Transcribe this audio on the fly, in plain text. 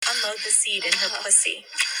unload the seed in her pussy.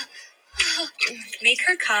 Make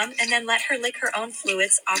her come and then let her lick her own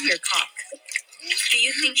fluids off your cock. Do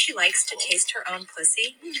you think she likes to taste her own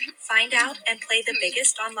pussy? Find out and play the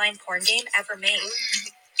biggest online porn game ever made.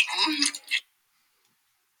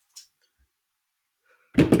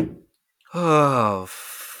 Oh,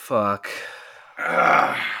 fuck.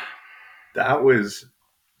 That was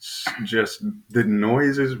just, the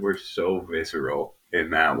noises were so visceral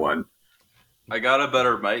in that one. I got a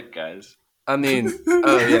better mic, guys. I mean,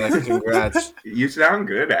 oh yeah, congrats. You sound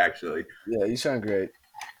good, actually. Yeah, you sound great.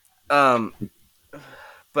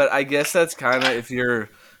 But I guess that's kind of, if you're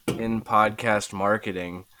in podcast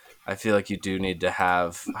marketing, I feel like you do need to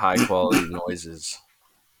have high quality noises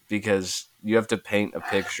because you have to paint a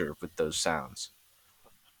picture with those sounds.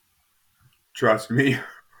 Trust me,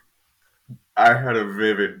 I had a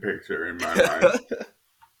vivid picture in my mind.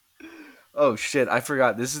 Oh shit, I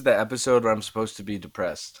forgot. This is the episode where I'm supposed to be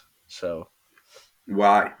depressed. So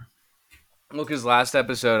Why? well, because last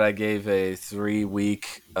episode I gave a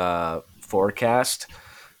 3-week forecast.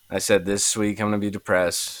 I said this week I'm going to be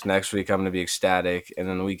depressed, next week I'm going to be ecstatic, and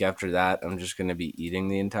then the week after that I'm just going to be eating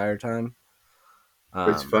the entire time.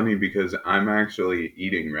 It's funny because I'm actually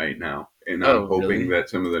eating right now, and Oh, I'm hoping really? that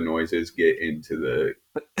some of the noises get into the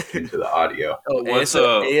audio. Oh, What's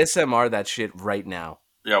ASMR that shit right now.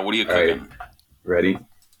 Yeah, what are you All right. cooking? Ready?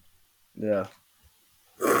 Yeah.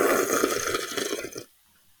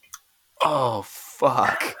 Oh,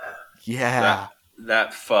 fuck. Yeah.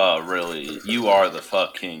 That pho, really, you are the pho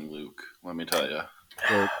king, Luke. Let me tell you.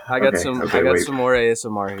 Wait, I got wait. some more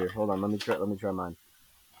ASMR here. Hold on, let me try mine.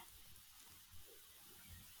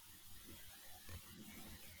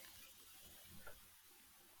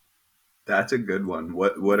 That's a good one.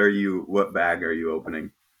 What bag are you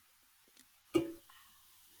opening?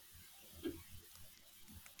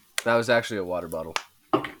 That was actually a water bottle.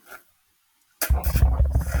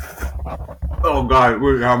 Oh God,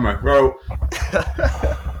 we're down my throat.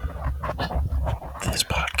 This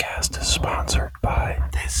podcast is sponsored by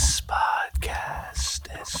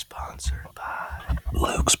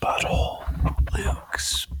Luke's Butthole.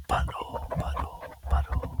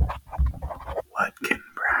 What can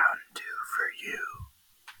Brown do for you?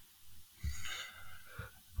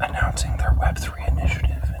 Announcing their Web3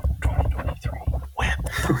 initiative in 2023.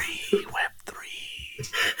 Web3.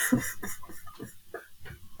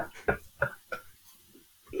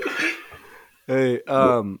 Hey,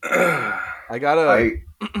 I got a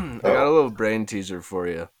little brain teaser for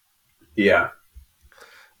you. Yeah.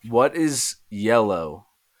 What is yellow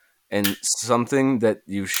and something that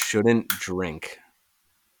you shouldn't drink?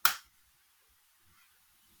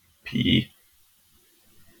 Pee.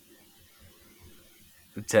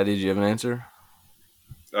 Teddy, do you have an answer?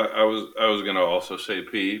 I was gonna also say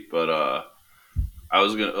pee, but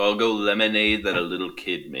I'll go lemonade that a little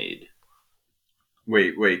kid made.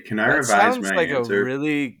 Wait. Can I That revise sounds my like answer? a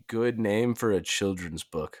really good name for a children's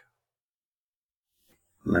book.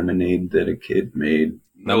 Lemonade that a kid made.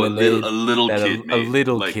 No, a little that kid made. A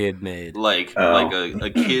little kid made. Like a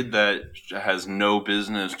kid that has no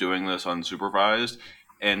business doing this unsupervised,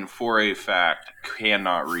 and for a fact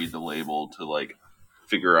cannot read the label to like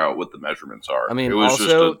figure out what the measurements are. I mean, it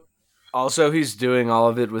was also he's doing all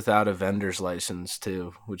of it without a vendor's license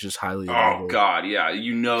too, which is highly illegal. Oh God, yeah,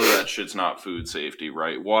 you know that shit's not food safety,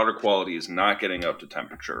 right? Water quality is not getting up to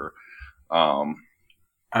temperature.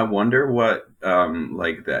 I wonder what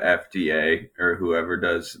like the FDA or whoever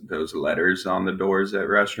does those letters on the doors at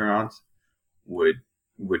restaurants would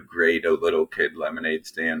grade a little kid lemonade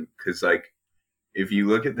stand, because like if you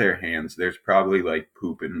look at their hands, there's probably like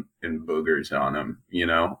poop and boogers on them,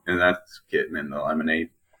 and that's getting in the lemonade.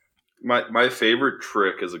 My favorite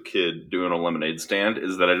trick as a kid doing a lemonade stand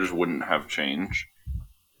is that I just wouldn't have change.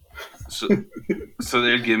 So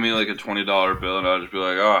they'd give me like a $20 bill, and I'd just be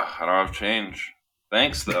like, "Oh, I don't have change.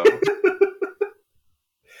 Thanks, though."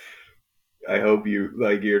 I hope you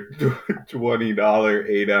like your $20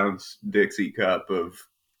 8-ounce Dixie cup of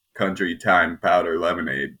Country Time powder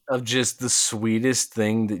lemonade. Of just the sweetest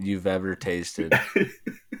thing that you've ever tasted.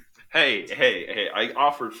 Hey! I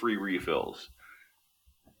offered free refills.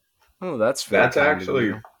 Oh, that's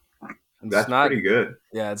actually that's pretty good.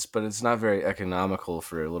 Yeah, but it's not very economical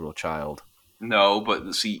for a little child. No,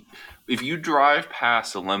 but see, if you drive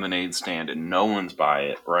past a lemonade stand and no one's by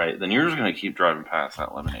it, right, then you're just going to keep driving past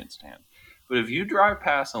that lemonade stand. But if you drive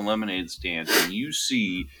past a lemonade stand and you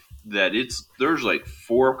see that there's like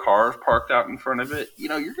 4 cars parked out in front of it,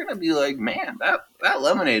 you're going to be like, man, that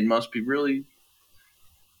lemonade must be really,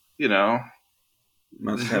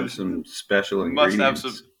 Must have some special ingredients.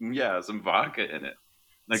 Must have some vodka in it.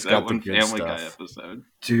 Like It's that got the one good Family Guy stuff. episode.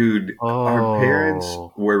 Dude, our parents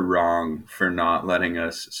Oh. were wrong for not letting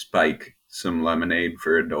us spike some lemonade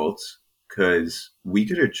for adults because we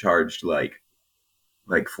could have charged like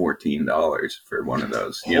 $14 for one of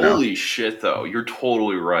those. Holy shit, though! You're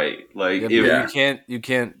totally right. Like, Yeah, if but you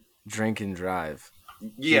can't drink and drive.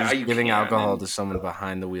 You're just you giving can, alcohol and- to someone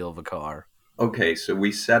behind the wheel of a car. Okay, so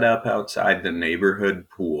we set up outside the neighborhood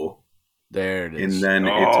pool, There it is. and then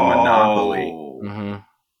it's Monopoly, Mm-hmm.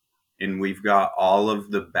 and we've got all of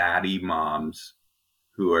the baddie moms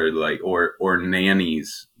who are like, or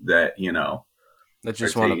nannies that That are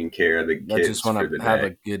just want taking care of the to kids for the have day.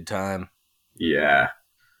 a good time. Yeah,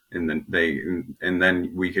 and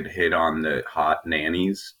then we could hit on the hot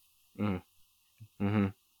nannies. Mm-hmm.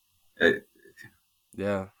 It,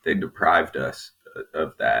 Yeah. they deprived us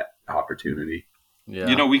of that opportunity.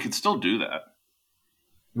 Yeah. we could still do that.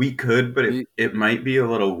 We could, but it might be a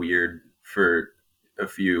little weird for a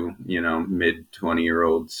few,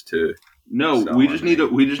 mid-20-year-olds to. No, So we just need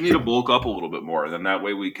lemonade. to bulk up a little bit more. Then that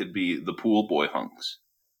way we could be the pool boy hunks.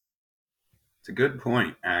 It's a good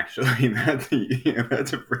point, actually.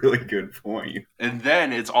 That's a really good point. And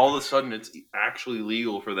then it's all of a sudden it's actually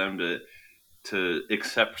legal for them to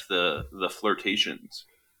accept the flirtations.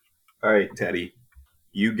 All right, Teddy.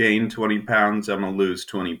 You gain 20 pounds, I'm going to lose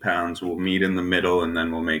 20 pounds. We'll meet in the middle, and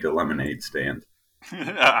then we'll make a lemonade stand.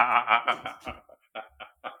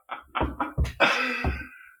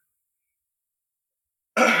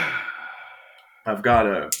 I've got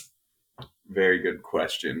a very good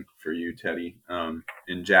question for you, Teddy. And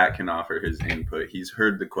Jack can offer his input. He's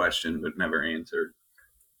heard the question but never answered.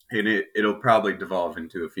 And it'll probably devolve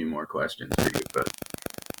into a few more questions for you, but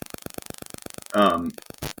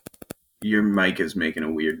your mic is making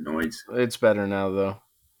a weird noise. It's better now, though.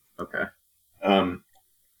 Okay.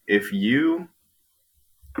 If you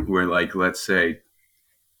were like, let's say,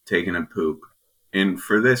 taking a poop, and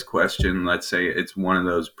for this question, let's say it's one of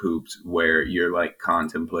those poops where you're like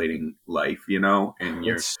contemplating life, and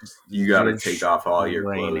you got to take off all your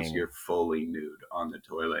clothes. You're fully nude on the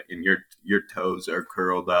toilet, and your toes are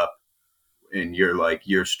curled up, and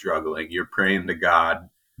you're struggling. You're praying to God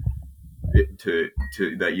to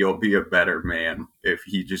that you'll be a better man if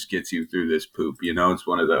he just gets you through this poop. It's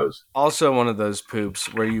one of those. Also one of those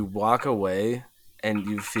poops where you walk away and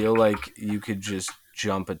you feel like you could just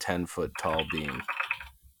jump a 10-foot tall beam.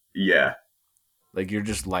 Yeah. Like you're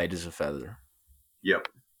just light as a feather. Yep.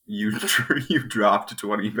 You dropped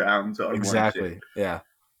 20 pounds on exactly. one shit. Yeah.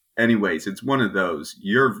 Anyways, it's one of those.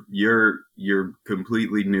 You're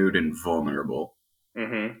completely nude and vulnerable.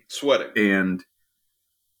 Mm-hmm. Sweating. And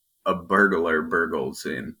a burglar burgles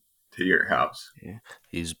in to your house. Yeah.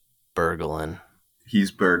 He's burgling.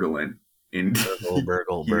 And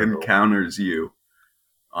Burgle. He encounters you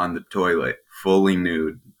on the toilet, fully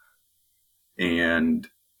nude, and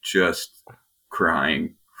just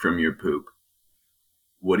crying from your poop.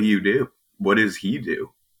 What do you do? What does he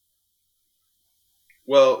do?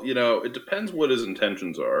 Well, it depends what his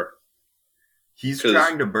intentions are. He's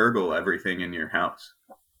trying to burgle everything in your house.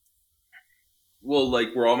 Well,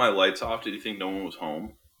 like, were all my lights off? Did you think no one was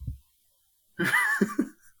home?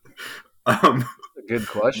 Good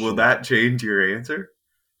question. Will that change your answer?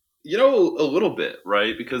 A little bit,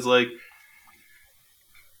 right? Because like,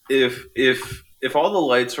 if all the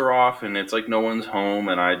lights are off and it's like no one's home,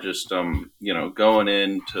 and I just going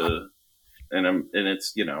into and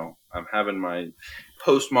it's I'm having my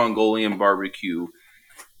post-Mongolian barbecue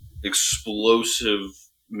explosive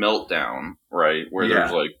meltdown, right? Where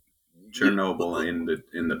there's like Chernobyl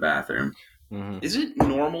in the bathroom. Mm-hmm. Is it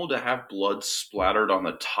normal to have blood splattered on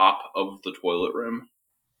the top of the toilet rim?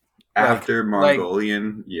 After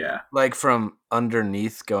Mongolian, yeah. Like from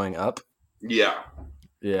underneath going up? Yeah.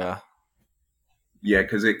 Yeah. Yeah,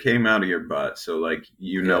 because it came out of your butt, so like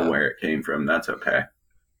where it came from. That's okay.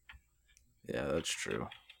 Yeah, that's true.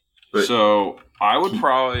 But so I would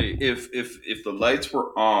probably, if the lights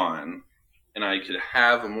were on and I could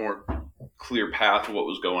have a more clear path of what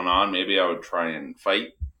was going on, maybe I would try and fight.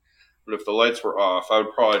 But if the lights were off, I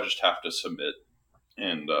would probably just have to submit,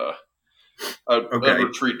 and I'd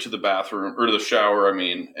retreat to the bathroom or to the shower.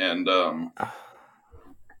 And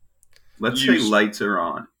let's say lights are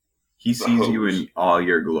on. He sees you in all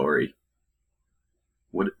your glory.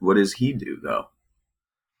 What does he do though?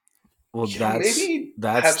 Well,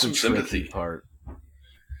 that's the tricky part.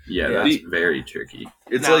 Yeah, that's very tricky.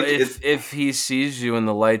 It's now, if he sees you and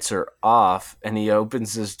the lights are off and he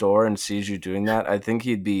opens this door and sees you doing that, I think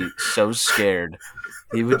he'd be so scared.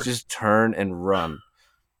 He would just turn and run.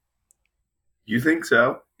 You think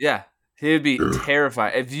so? Yeah. He would be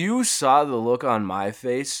terrified. If you saw the look on my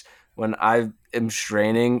face when I am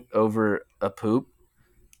straining over a poop,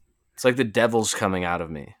 it's like the devil's coming out of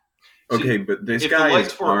me. Okay, See, but this if the guy is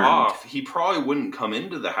lights were armed. off, he probably wouldn't come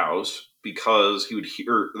into the house because he would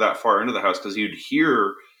hear that far into the house because he would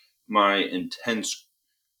hear my intense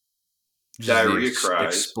Just the diarrhea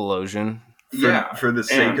cries. explosion. For the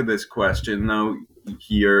sake of this question, though,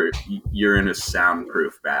 you're in a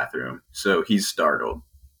soundproof bathroom, so he's startled.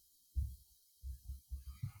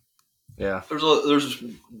 Yeah. There's.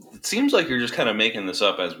 It seems like you're just kind of making this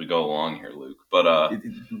up as we go along here, Luke. But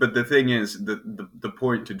But the thing is, the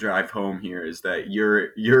point to drive home here is that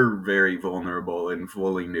you're very vulnerable and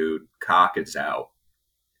fully nude. Cock is out,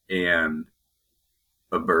 and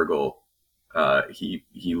a burgle. He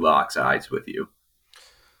locks eyes with you.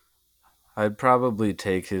 I'd probably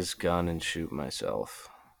take his gun and shoot myself.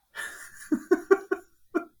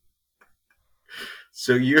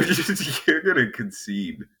 So you're gonna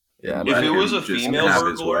concede. Yeah. if it was a just female have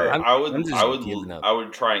his burglar, way. I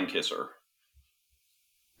would try and kiss her.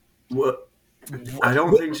 Well, I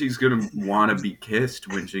don't think she's gonna want to be kissed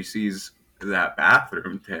when she sees that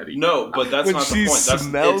bathroom, Teddy. No, but that's when not she the point.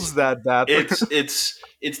 smells that bathroom.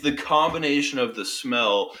 It's the combination of the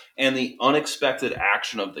smell and the unexpected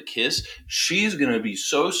action of the kiss. She's gonna be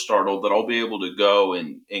so startled that I'll be able to go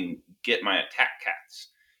and get my attack cats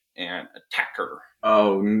and attack her.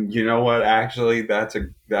 Oh, you know what? Actually, that's a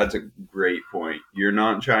great point. You're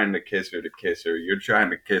not trying to kiss her. You're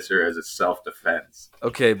trying to kiss her as a self-defense.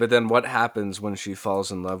 Okay, but then what happens when she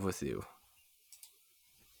falls in love with you?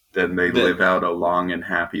 Then they live out a long and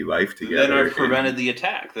happy life together. Then I've prevented the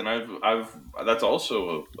attack. Then I've that's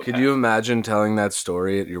also a Could you imagine telling that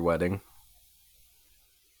story at your wedding?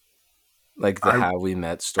 Like the how we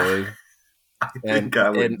met story? I think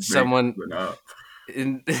I would and someone up.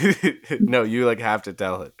 No, you like have to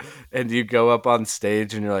tell it. And you go up on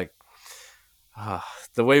stage and you're like, oh,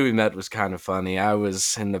 the way we met was kind of funny. I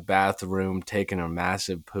was in the bathroom taking a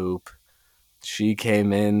massive poop. She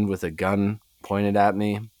came in with a gun pointed at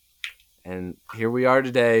me. And here we are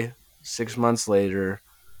today, 6 months later,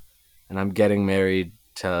 and I'm getting married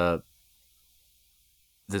to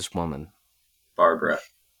this woman. Barbara.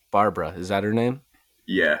 Is that her name?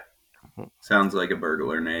 Yeah. Sounds like a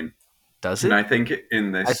burglar name. Does it? And I think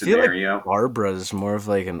in this scenario, scenario, like Barbara is more of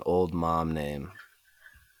like an old mom name.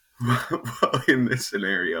 Well, in this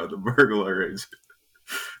scenario, the burglar is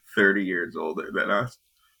 30 years older than us.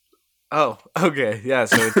 Oh, okay. Yeah,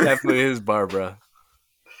 so it definitely is Barbara.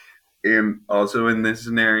 And also in this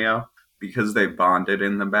scenario, because they bonded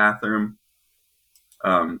in the bathroom,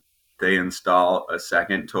 they install a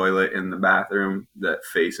second toilet in the bathroom that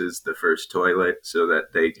faces the first toilet so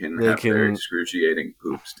that they can have their excruciating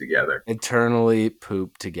poops together. Eternally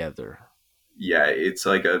poop together. Yeah, it's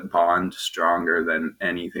like a bond stronger than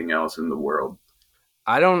anything else in the world.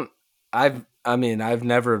 I've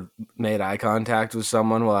never made eye contact with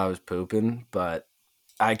someone while I was pooping, but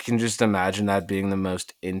I can just imagine that being the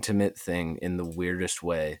most intimate thing in the weirdest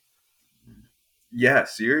way. Yeah,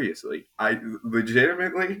 seriously. I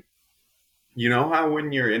legitimately, you know how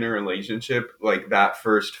when you're in a relationship, like that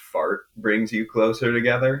first fart brings you closer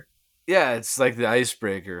together? Yeah, it's like the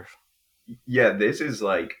icebreaker. Yeah, this is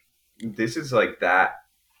like that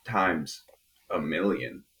times a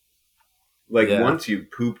million. Like once you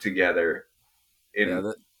poop together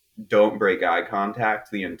and don't break eye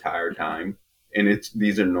contact the entire time, and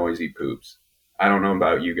these are noisy poops. I don't know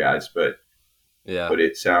about you guys, but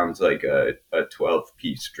it sounds like a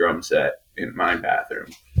 12-piece drum set in my bathroom.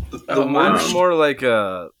 Mine's more like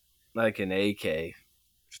an AK. You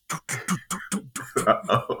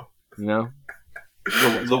know?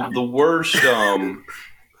 The worst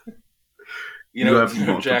you have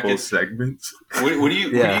multiple segments. What are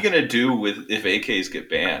you gonna do if AKs get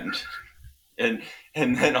banned? And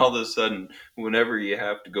then all of a sudden, whenever you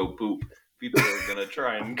have to go poop, people are gonna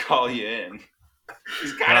try and call you in.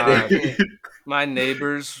 He's got an AK. My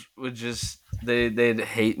neighbors would just they'd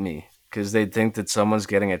hate me because they'd think that someone's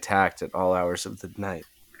getting attacked at all hours of the night.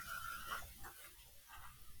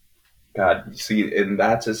 God, see, and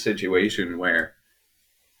that's a situation where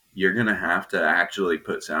you're going to have to actually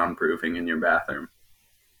put soundproofing in your bathroom.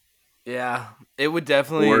 Yeah, it would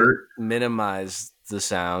definitely minimize the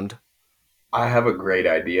sound. I have a great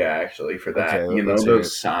idea, actually, for that. Okay, you know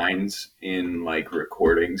those signs in, like,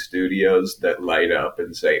 recording studios that light up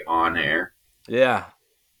and say on air? Yeah.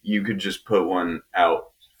 You could just put one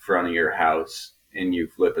out front of your house, and you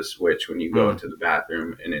flip a switch when you go into the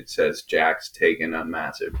bathroom, and it says Jack's taking a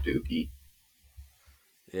massive dookie.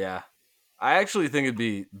 Yeah. I actually think it'd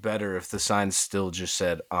be better if the sign still just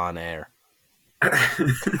said on air.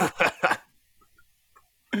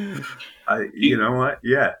 You know what?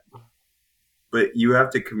 Yeah. But you have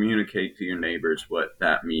to communicate to your neighbors what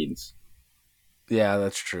that means. Yeah,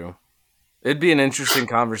 that's true. It'd be an interesting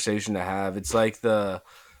conversation to have. It's like the,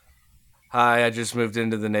 hi, I just moved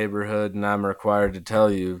into the neighborhood and I'm required to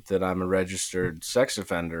tell you that I'm a registered sex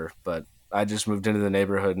offender, but I just moved into the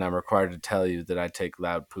neighborhood and I'm required to tell you that I take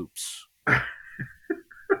loud poops.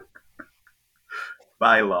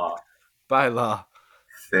 By law. By law.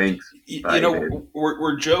 Thanks, You Biden. know,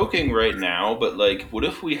 we're joking right now, but like, what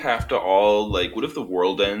if we have to all like, what if the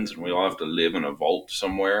world ends and we all have to live in a vault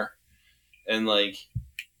somewhere? And like,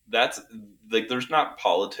 that's like, there's not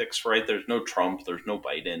politics, right? There's no Trump, there's no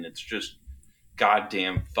Biden. It's just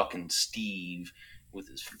goddamn fucking Steve with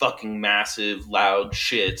his fucking massive loud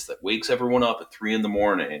shits that wakes everyone up at 3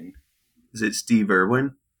 a.m. Is it Steve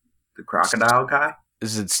Irwin, the crocodile guy?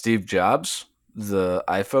 Is it Steve Jobs, the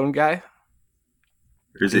iPhone guy?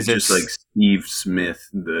 Or is it just like Steve Smith,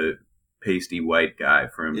 the pasty white guy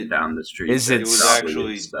from down the street? Is it It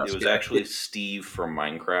was actually Steve from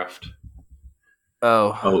Minecraft.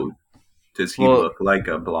 Oh, does he look like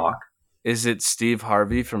a block? Is it Steve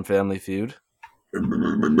Harvey from Family Feud?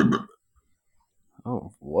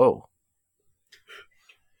 Oh, whoa.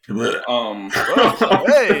 Hey,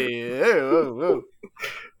 whoa.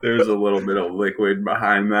 There's a little bit of liquid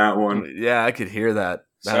behind that one. Yeah, I could hear that.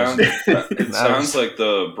 Sounds like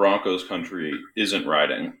the Broncos country isn't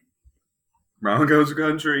riding. Broncos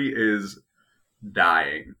country is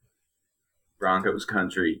dying. Broncos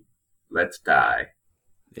country, let's die.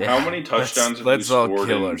 Yeah. How many touchdowns have you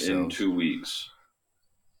scored in 2 weeks?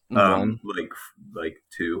 Like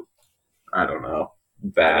 2. I don't know.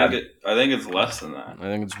 Bad. I think it's less than that. I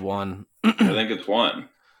think it's 1. I think it's 1.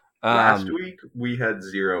 Last week we had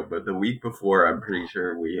 0, but the week before I'm pretty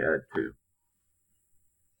sure we had 2.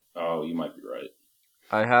 Oh, you might be right.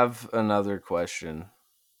 I have another question.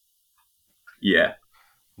 Yeah.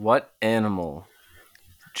 What animal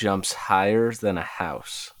jumps higher than a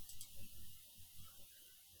house?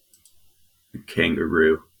 A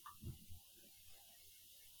kangaroo.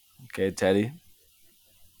 Okay, Teddy.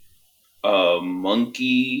 A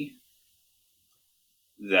monkey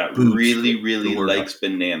that really likes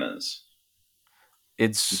bananas.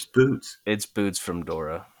 It's Boots. It's Boots from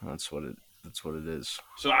Dora. That's what it is.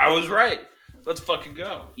 So I was right. Let's fucking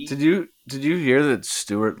go. Did you hear that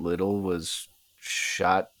Stuart Little was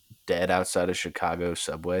shot dead outside a Chicago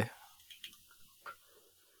subway?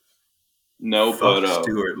 No, Fuck but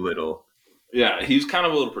Stuart Little. Yeah, he's kind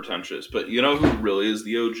of a little pretentious, but you know who really is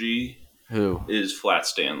the OG? Who is Flat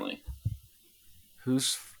Stanley?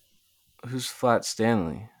 Who's Flat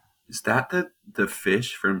Stanley? Is that the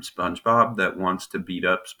fish from SpongeBob that wants to beat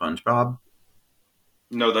up SpongeBob?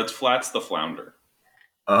 No, that's Flat's the flounder.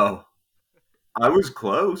 Oh, I was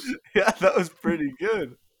close. Yeah, that was pretty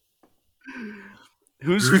good.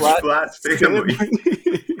 Who's Flat Stanley?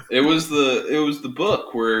 It was the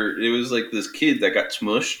book where it was like this kid that got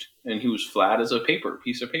smushed and he was flat as a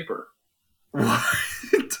piece of paper. What?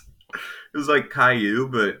 It was like Caillou,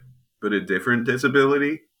 but a different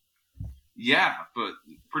disability. Yeah, but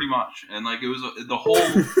pretty much, and like it was the whole.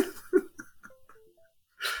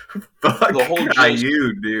 Fuck the whole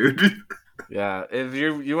Caillou, dude. Yeah, if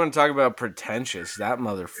you want to talk about pretentious, that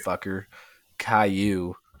motherfucker,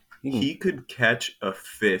 Caillou. He could catch a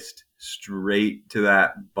fist straight to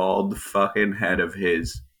that bald fucking head of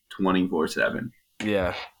his 24/7.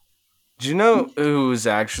 Yeah. Do you know who's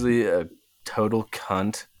actually a total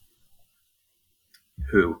cunt?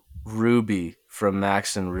 Who? Ruby from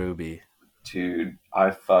Max and Ruby. Dude,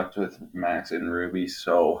 I fucked with Max and Ruby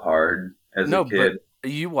so hard as a kid.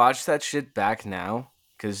 But you watch that shit back now?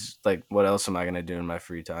 Because, like, what else am I going to do in my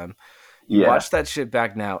free time? You watch that shit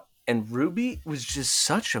back now, and Ruby was just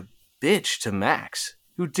such a bitch to Max,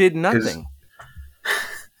 who did nothing.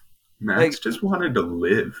 Max just wanted to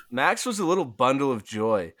live. Max was a little bundle of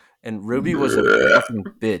joy, and Ruby was a fucking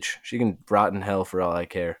bitch. She can rot in hell for all I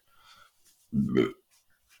care.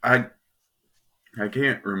 I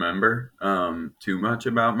can't remember too much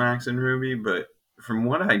about Max and Ruby, but from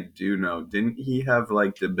what I do know, didn't he have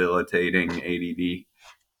like debilitating ADD?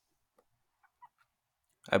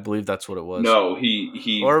 I believe that's what it was. No, he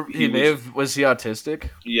was he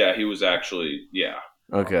autistic? Yeah, he was actually, yeah.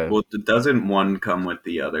 Okay. Well, doesn't one come with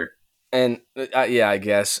the other? And yeah, I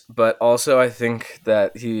guess, but also I think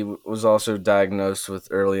that he was also diagnosed with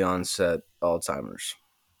early onset Alzheimer's.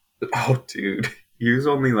 Oh, dude, he was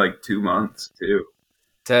only like 2 months too.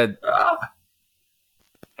 Ted,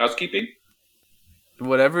 housekeeping.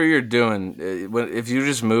 Whatever you're doing, if you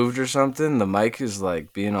just moved or something, the mic is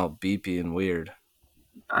like being all beepy and weird.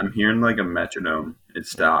 I'm hearing like a metronome. It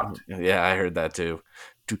stopped. Yeah, I heard that too.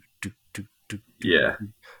 Yeah.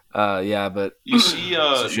 Yeah, but You see,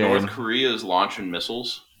 it's a North shame. Korea is launching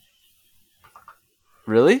missiles.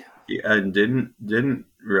 Really? Yeah, and didn't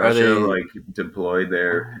Are Russia they? like deploy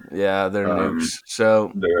Yeah, they're nukes.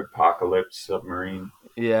 So their apocalypse submarine?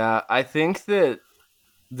 yeah, I think that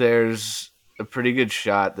there's a pretty good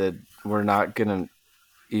shot that we're not gonna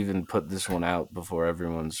even put this one out before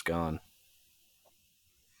everyone's gone.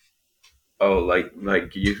 Oh,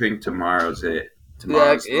 like you think tomorrow's it? Yeah,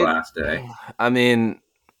 Tomorrow's the last day. I mean,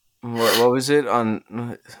 what was it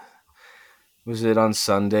on? Was it on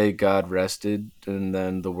Sunday? God rested, and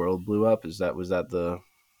then the world blew up. Was that the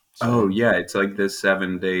Oh saying? yeah, it's like the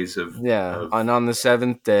 7 days Yeah, of and on the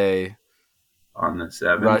seventh day, on the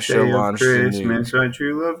seventh Russia day of launched a nuke. Christmas, my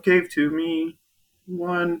true love gave to me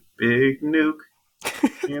one big nuke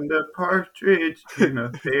and a partridge in a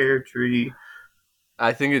pear tree.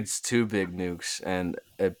 I think it's two big nukes and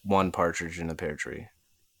one partridge in a pear tree.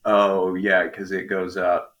 Oh yeah, because it goes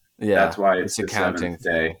up. Yeah, That's why it's it's a the counting seventh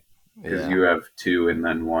thing. day. Because Yeah, you have two and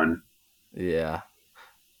then one. yeah.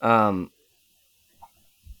 Um,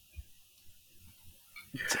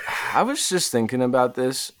 I was just thinking about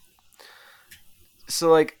this. So,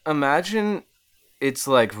 like, imagine it's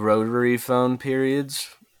like rotary phone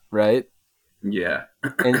periods, right? Yeah.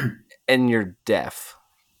 And you're deaf.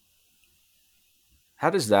 How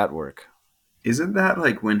does that work? Isn't that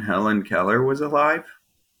like when Helen Keller was alive?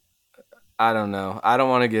 I don't know. I don't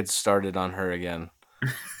want to get started on her again.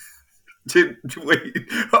 Wait.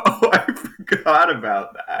 Oh, I forgot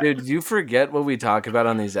about that. Dude, you forget what we talk about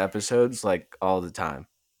on these episodes like all the time.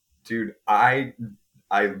 Dude, I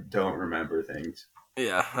don't remember things.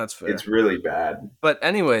 Yeah, that's fair. It's really bad. But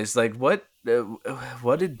anyways, like what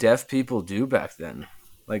did deaf people do back then?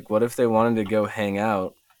 Like what if they wanted to go hang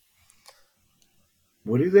out?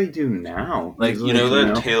 What do they do now? Like Because You know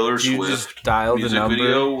that do Taylor you just Swift dial the music number?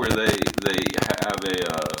 video where they have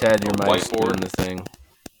Ted, a your mic's doing whiteboard? the thing.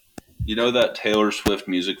 You know that Taylor Swift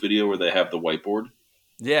music video where they have the whiteboard?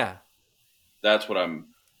 Yeah. That's what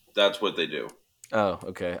I'm. That's what they do. Oh,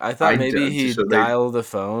 okay. I thought maybe so he'd they dial the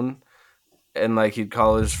phone and like he'd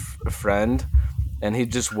call his friend and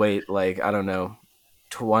he'd just wait like I don't know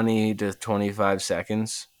 20 to 25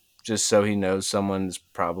 seconds just so he knows someone's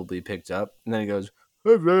probably picked up and then he goes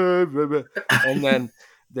and then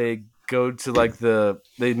they go to like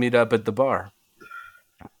they meet up at the bar.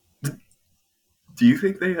 do you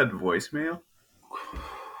think they had voicemail?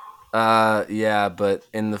 Yeah, but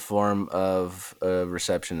in the form of a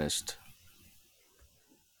receptionist.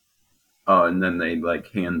 Oh, and then they like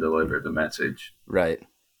hand deliver the message. Right.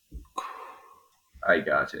 I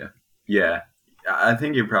gotcha. Yeah, I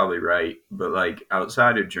think you're probably right. But like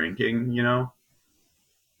outside of drinking,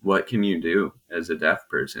 what can you do as a deaf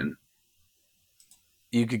person?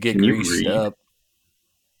 You could get Can you greased read? up.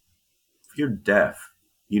 If you're deaf,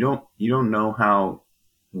 you don't know how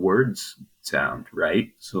words sound,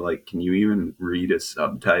 right? So like, can you even read a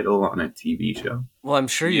subtitle on a TV show? Well, I'm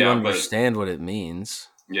sure you Yeah, but understand what it means.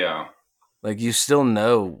 yeah, Like you still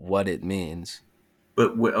know what it means.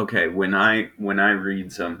 But okay, when I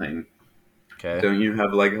read something, Okay. don't you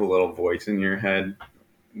have like a little voice in your head?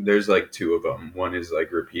 There's like two of them. One is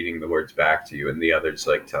like repeating the words back to you, and the other's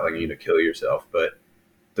like telling you to kill yourself. But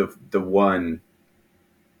the one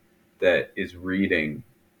that is reading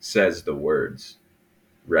says the words,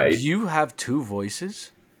 right? You have two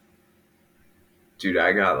voices? Dude,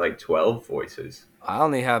 I got like 12 voices. I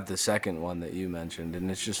only have the second one that you mentioned, and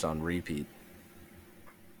it's just on repeat.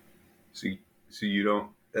 So so you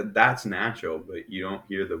don't that's natural, but you don't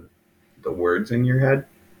hear the words in your head.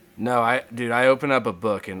 No, I open up a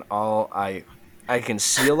book and I can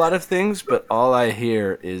see a lot of things, but all I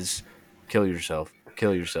hear is kill yourself,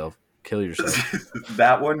 kill yourself, kill yourself.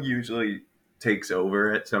 That one usually takes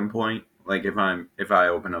over at some point. Like if I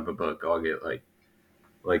open up a book, I'll get like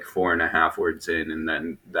 4.5 words in, and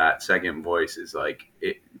then that second voice is like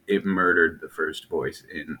it murdered the first voice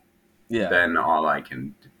in. Yeah. Then all I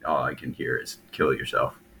can hear is kill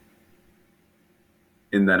yourself.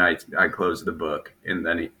 And then I close the book, and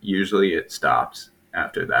then usually it stops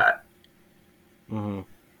after that. Mm-hmm.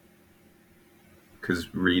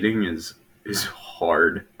 Because reading is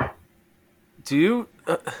hard. Do you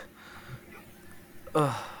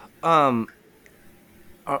um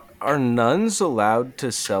are nuns allowed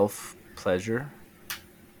to self pleasure?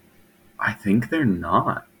 I think they're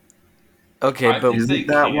not. Okay, I but think they Isn't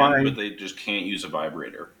that can, why? but they just can't use a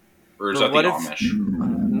vibrator. Or is but that the what if Amish?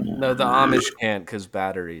 no, the Amish can't because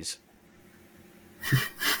batteries.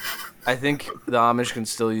 I think the Amish can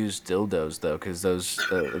still use dildos though, because those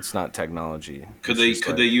it's not technology. Could It's they just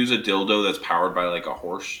could like, they use a dildo that's powered by like a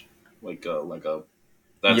horse, like a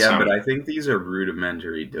That Yeah, but sounded. I think these are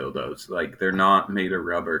rudimentary dildos. Like they're not made of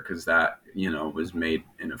rubber because that was made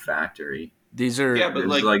in a factory. These are Yeah, but This is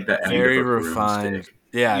like like the end of very a refined. broomstick.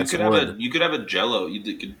 Yeah, you it's could have a wood. Jello. You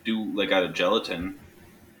could do like out of gelatin.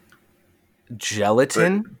 But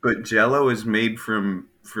Gelatin? but Jello is made from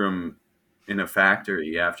in a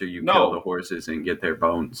factory after you kill the No, horses and get their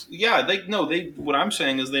bones. yeah, they no they. What I'm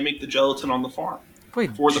saying is they make the gelatin on the farm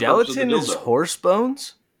Wait, for the purpose of the gelatin is dildo. horse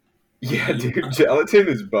bones? Yeah, dude, gelatin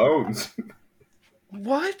is bones.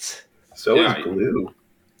 What? So is Yeah, glue.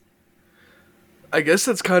 I guess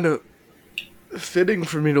that's kind of fitting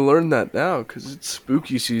for me to learn that now because it's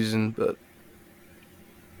spooky season, but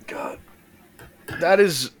God, that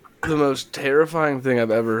is the most terrifying thing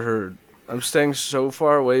I've ever heard. I'm staying so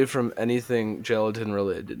far away from anything gelatin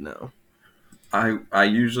related now. I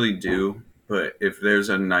usually do, but if there's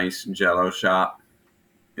a nice Jello shop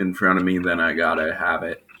in front of me, then I gotta have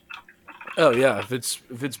it. Oh yeah, if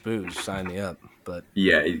it's booze, sign me up. But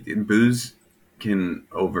Yeah, booze can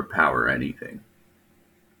overpower anything.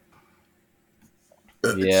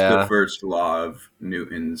 It's the yeah, first law of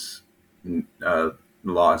Newton's uh,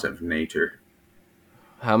 laws of nature.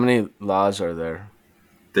 how many laws are there?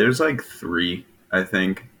 There's like three, I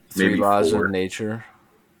think, Three maybe laws of four. nature.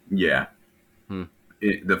 Yeah, Hmm.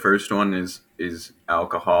 the first one is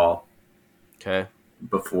alcohol Okay.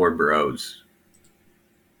 before bros.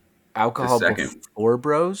 The Alcohol second, before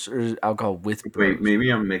bros or is it alcohol with wait, bros? maybe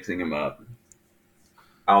I'm mixing them up.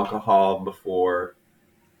 Alcohol before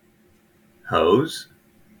hose,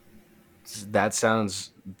 That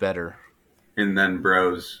sounds better. and then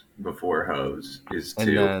bros before hose is And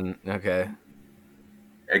two. then okay.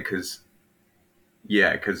 Because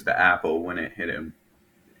because the apple when it hit him,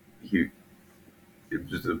 he it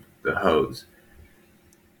was the hose.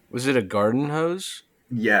 Was it a garden hose?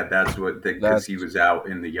 Yeah, that's what because That's he was out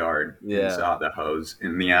in the yard and yeah. saw the hose,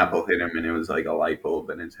 and the apple hit him, and it was like a light bulb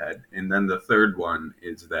in his head. And then the third one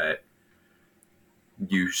is that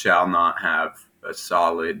you shall not have a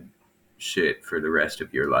solid shit for the rest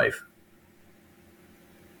of your life.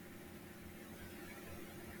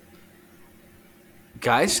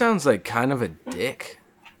 Guy sounds like kind of a dick.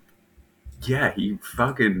 Yeah, he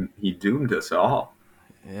doomed us all.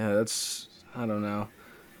 Yeah, that's I don't know.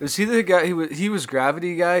 Is he the guy he was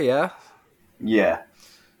Gravity guy, yeah? Yeah,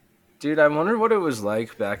 Dude, I wonder what it was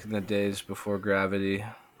like back in the days before Gravity.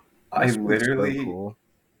 I Must have been so literally cool.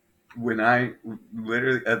 when I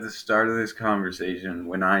literally at the start of this conversation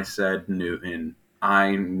when I said Newton,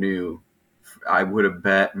 I knew I would have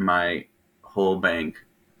bet my whole bank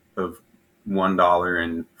of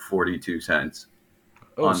 $1.42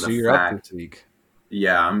 Oh, on so the you're up this fact. week.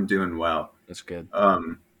 Yeah, I'm doing well. That's good.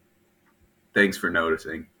 Thanks for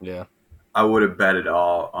noticing. Yeah. I would have bet it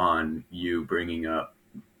all on you bringing up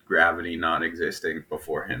gravity not existing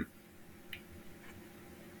before him.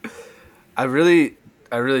 I really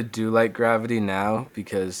do like Gravity now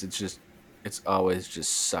because it's always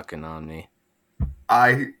just sucking on me.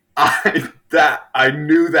 I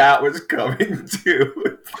knew that was coming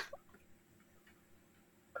too.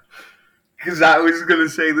 Because I was gonna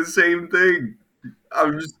say the same thing.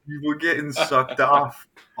 You were getting sucked off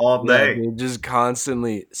all Yeah, day. dude, just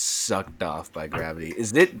constantly sucked off by Gravity.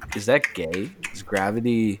 Is that gay? Is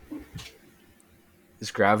Gravity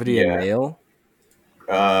a Yeah. male?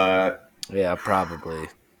 Because Yeah, probably.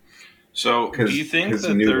 So, do you think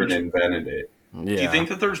that Newton invented it. do you Yeah. think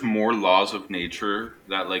that there's more laws of nature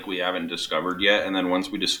that like we haven't discovered yet, and then once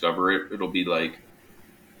we discover it, it'll be like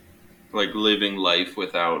living life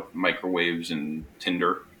without microwaves and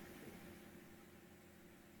Tinder?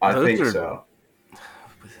 I Those think are so.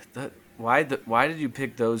 why did you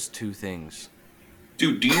pick those two things?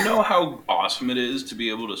 Dude, do you know how awesome it is to be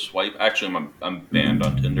able to swipe? Actually, I'm banned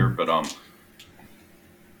on Tinder, but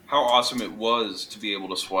how awesome it was to be able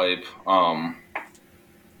to swipe, and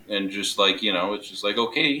just like it's just like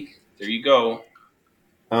okay, there you go.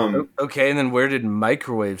 Okay, and then where did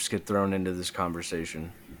microwaves get thrown into this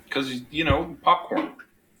conversation? Because popcorn.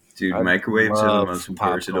 Dude, I microwaves are the love most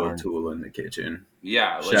versatile popcorn. tool in the kitchen.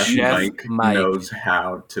 Yeah, like Chef Chef Mike Mike. knows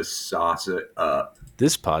how to sauce it up.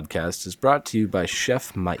 This podcast is brought to you by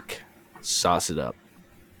Chef Mike. Sauce it up.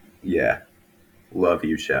 Yeah. Love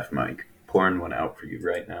you, Chef Mike. Pouring one out for you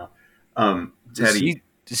right now. Teddy.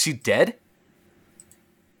 Is he dead?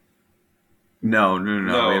 No.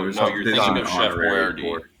 no, It was you're this thinking is of an Chef honorary Boyardee.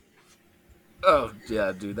 award. Oh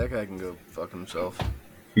yeah, dude, that guy can go fuck himself.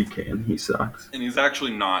 He can. He sucks. And he's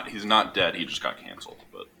actually not. He's not dead. He just got canceled.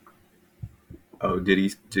 But Oh, did he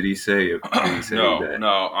say? Did he say no, that?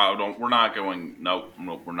 no, I don't. We're not going. Nope,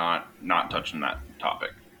 we're not touching that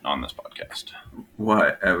topic. on this podcast.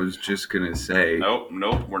 What? I was just gonna say.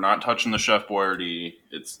 Nope. We're not touching the Chef Boyardee.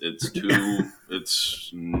 It's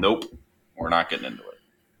nope. We're not getting into it.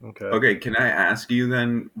 Okay, can I ask you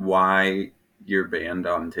then why you're banned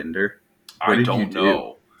on Tinder? What I did don't you do?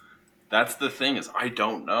 know. That's the thing is I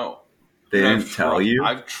don't know. They And didn't tell you?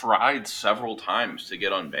 I've tried several times to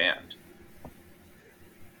get unbanned.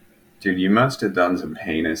 Dude, you must have done some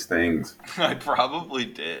heinous things. I probably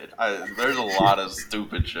did. There's a lot of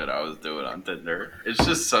stupid shit I was doing on Tinder. It's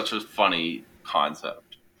just such a funny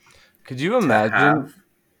concept. Could you imagine?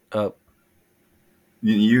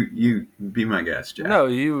 You be my guest, Jack. No,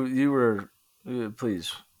 you were.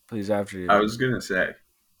 Please after you. I was gonna say,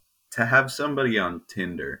 to have somebody on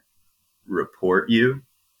Tinder report you,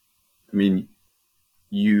 I mean,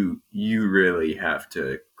 you really have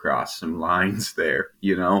to cross some lines there,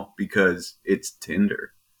 because it's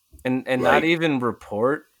Tinder. And not even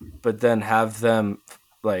report, but then have them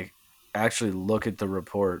like actually look at the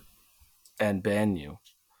report and ban you.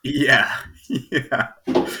 Yeah.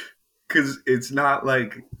 Because it's not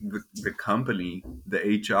like the company, the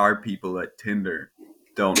HR people at Tinder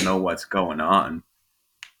don't know what's going on.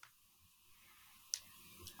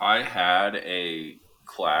 I had a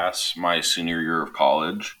class my senior year of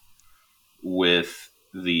college with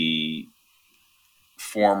the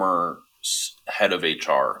former head of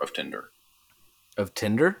HR of Tinder. Of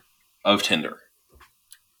Tinder? Of Tinder.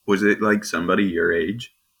 Was it like somebody your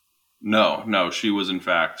age? No, she was in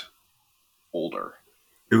fact older.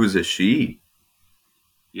 It was a she.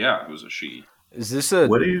 Yeah, it was a she. Is this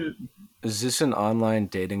an online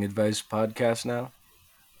dating advice podcast now?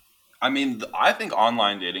 I mean, I think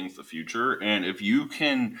online dating is the future, and if you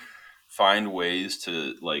can find ways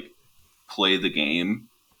to like play the game,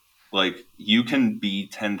 like you can be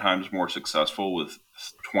 10 times more successful with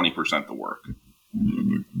 20% the work.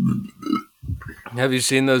 Have you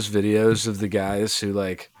seen those videos of the guys who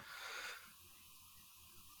like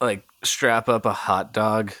strap up a hot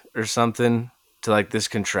dog or something to like this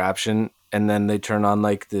contraption, and then they turn on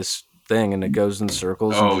like this thing and it goes in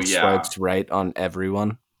circles and just swipes right on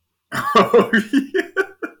everyone? Oh,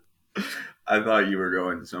 yeah. I thought you were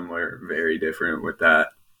going somewhere very different with that.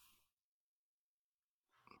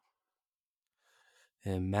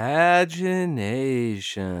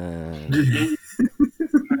 Imagination.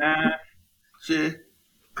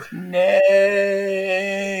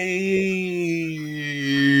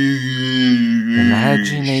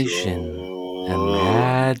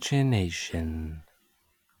 Imagination.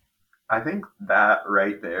 I think that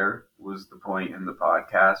right there was the point in the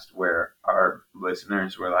podcast where our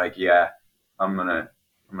listeners were like, "Yeah, I'm gonna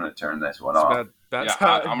turn this one off."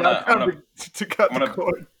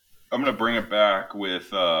 I'm gonna bring it back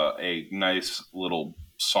with a nice little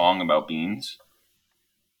song about beans.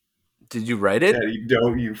 Did you write it? Teddy,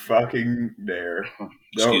 don't you fucking dare!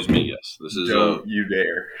 Excuse me. Yes, this is. Don't you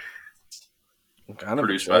dare! I'm kind of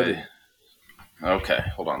produced excited. by. Okay,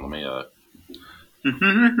 hold on. Let me. Okay.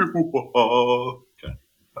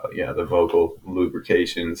 Oh yeah, the vocal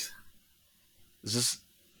lubrications. Is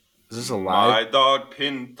this a live? My dog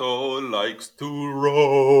Pinto likes to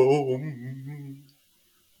roam.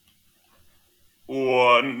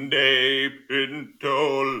 One day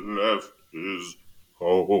Pinto left his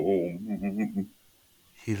home.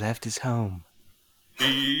 He left his home.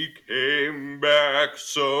 He came back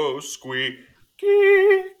so squeaky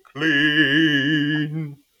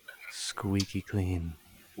clean. Squeaky clean.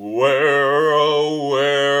 Where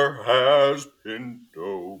has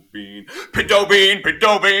Pinto been? Pinto bean,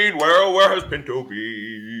 where has Pinto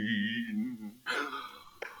been?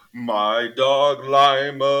 My dog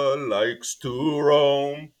Lima likes to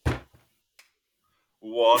roam.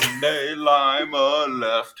 One day Lima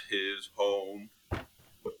left his home.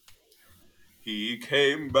 He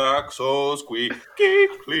came back so squeaky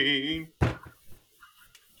clean.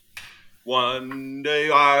 One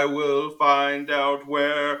day I will find out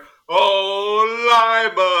where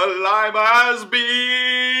Lima has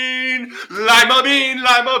been. Lima bean,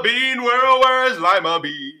 where is Lima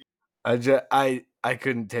bean? I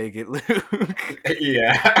couldn't take it, Luke.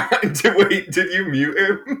 Yeah. Wait, did you mute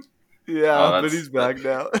him? Yeah, but he's back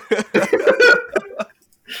now.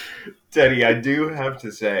 Teddy, I do have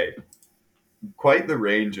to say, quite the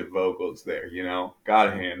range of vocals there,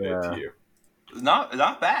 Gotta hand it to you.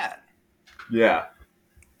 Not bad. Yeah.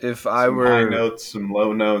 If some I were high notes, some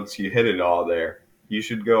low notes, you hit it all there. You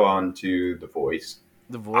should go on to The Voice.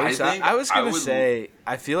 The Voice? I was going to say,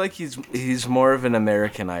 I feel like he's more of an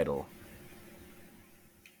American Idol.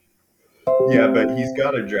 Yeah, but he's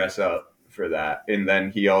got to dress up for that. And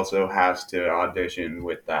then he also has to audition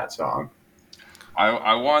with that song.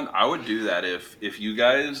 I would do that if you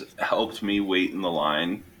guys helped me wait in the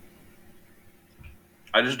line.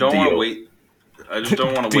 I just don't want to Deal. wait. I just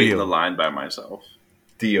don't want to wait in the Deal. line by myself.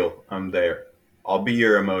 Deal. I'm there. I'll be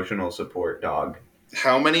your emotional support dog.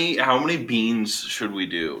 How many beans should we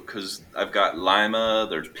do? Because I've got Lima,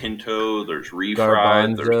 there's pinto, there's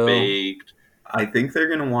refried, there's Garbanzo. baked. I think they're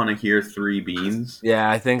gonna want to hear 3 beans, Yeah,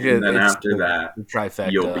 I think and then it's after that, the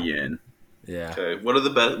trifecta. you'll be in. Yeah. Okay, what are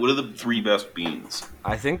the 3 best beans?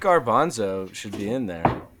 I think garbanzo should be in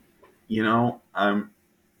there. You know,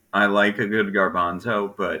 I like a good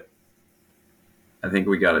garbanzo, but I think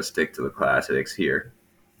we got to stick to the classics here.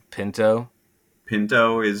 Pinto.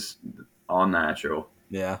 Pinto is all natural.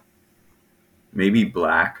 Yeah. Maybe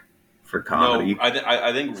black for comedy. No,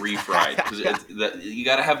 I think refried because you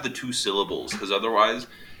got to have the 2 syllables because otherwise,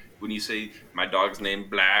 when you say my dog's name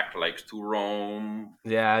Black likes to roam,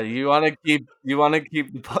 Yeah, you want to keep you want to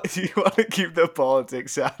keep the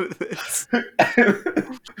politics out of this.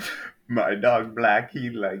 My dog Black, he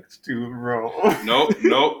likes to roll. nope.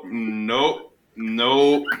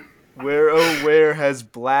 Where oh where has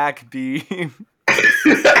black been?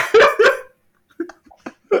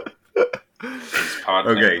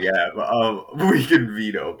 Okay, yeah, we can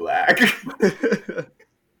veto Black.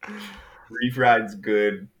 Refried's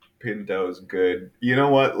good. Pinto's good. You know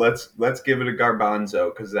what? Let's give it a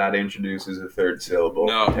garbanzo because that introduces a 3rd syllable.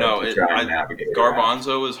 Garbanzo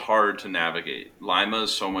is hard to navigate. Lima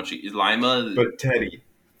is so much. Lima, But Teddy,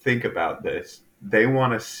 think about this. They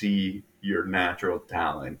want to see your natural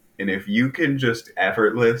talent, and if you can just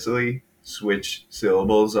effortlessly switch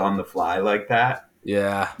syllables on the fly like that,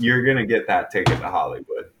 Yeah. you're gonna get that ticket to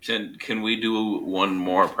Hollywood. can we do one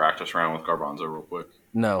more practice round with Garbanzo real quick?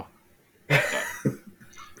 No. Okay.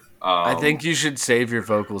 I think you should save your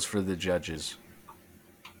vocals for the judges.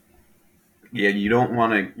 Yeah, you don't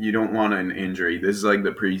want an injury. This is like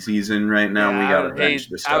the preseason right now. We got to bench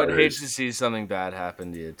the I would starters. hate to see something bad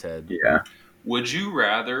happen to you, Ted. Yeah. Would you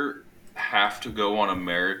rather have to go on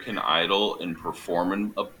American Idol and perform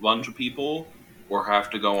in a bunch of people, or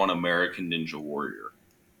have to go on American Ninja Warrior?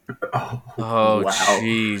 Oh, wow.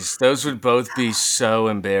 jeez. Those would both be so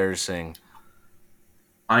embarrassing.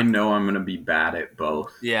 I know I'm going to be bad at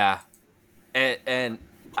both. Yeah. And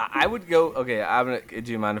I would go, okay,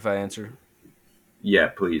 do you mind if I answer? Yeah,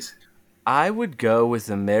 please. I would go with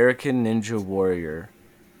American Ninja Warrior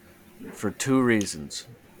for 2 reasons.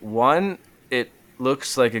 1, it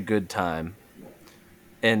looks like a good time.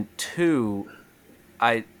 And 2,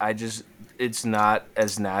 I just it's not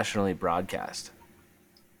as nationally broadcast.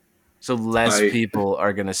 So less people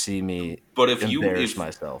are going to see me embarrass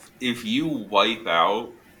myself. If you wipe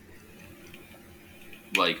out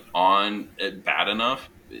like on it bad enough,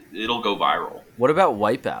 it'll go viral. What about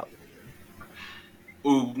Wipeout?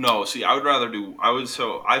 Ooh, no. See, I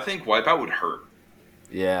think Wipeout would hurt.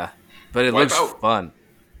 Yeah, but it looks fun.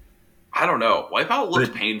 I don't know. Wipeout looks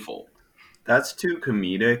painful. That's too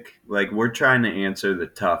comedic. Like, we're trying to answer the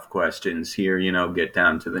tough questions here, get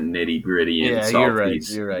down to the nitty gritty and solve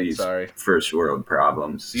these Sorry. first world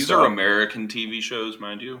problems. These are American TV shows,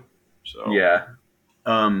 mind you. So yeah.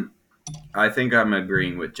 I think I'm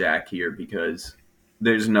agreeing with Jack here because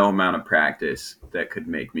there's no amount of practice that could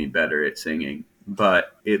make me better at singing.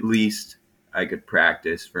 But at least I could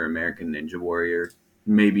practice for American Ninja Warrior,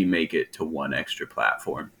 maybe make it to 1 extra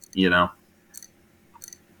platform,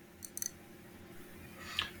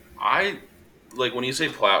 I like when you say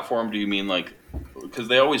platform, do you mean like because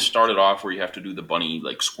they always started off where you have to do the bunny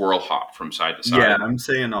like squirrel hop from side to side? Yeah, I'm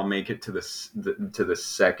saying I'll make it to the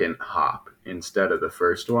 2nd hop instead of the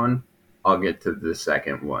first one. I'll get to the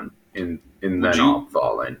 2nd one, and then I'll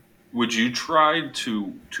fall in. Would you try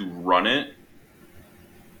to run it,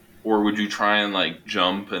 or would you try and like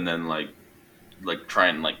jump and then like try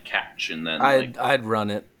and like catch and then? I'd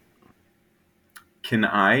run it. Can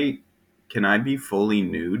I be fully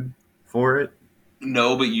nude for it?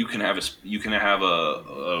 No, but you can have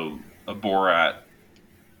a Borat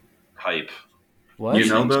hype. What? You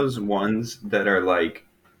know those ones that are like,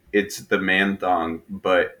 it's the man thong,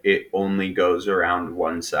 but it only goes around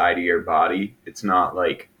one side of your body. It's not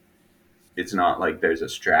like there's a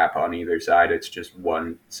strap on either side. It's just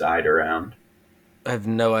one side around. I have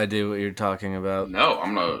no idea what you're talking about. No,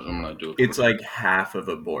 I'm gonna do it. It's like half of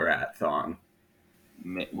a Borat thong.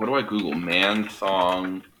 What do I Google? Man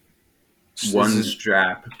thong. One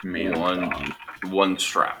strap man thong. One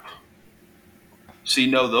strap. See,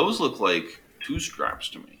 no, those look like 2 straps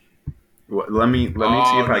to me. Let me see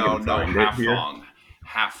if I can find it here. Thong.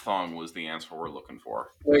 Half thong was the answer we're looking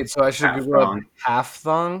for. Wait, so I should Google half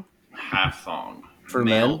thong? Half thong. For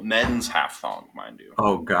men? men's half thong, mind you.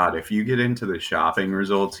 Oh God, if you get into the shopping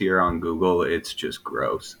results here on Google, it's just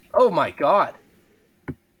gross. Oh my God.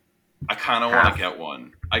 I kind of want to get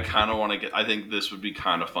one. I think this would be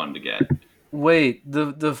kind of fun to get. Wait,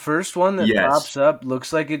 the first one that Yes. pops up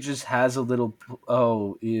looks like it just has a little.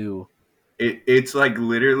 Oh, ew. It's like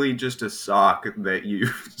literally just a sock that you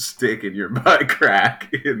stick in your butt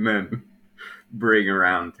crack and then bring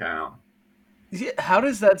around town. Yeah, how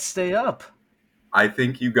does that stay up? I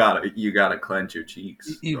think you gotta clench your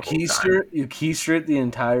cheeks. You the whole time. keister it the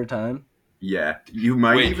entire time. Yeah, you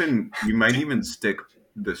might Wait. even stick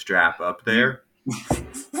the strap up there Do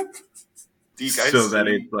you guys so see? that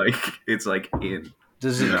it's like in.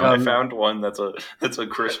 Does You it know, I come? found one that's a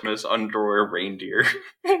Christmas underwear reindeer.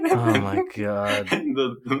 Oh my God. And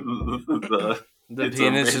The it's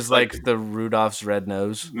penis it's is like the Rudolph's red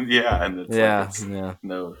nose. yeah, and it's Yeah, like its yeah.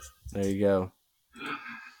 nose. There you go.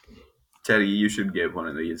 Teddy, you should get one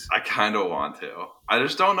of these. I kind of want to. I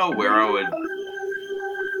just don't know where I would.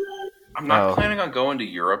 I'm not planning on going to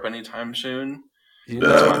Europe anytime soon. You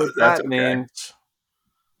know what That's that okay. means.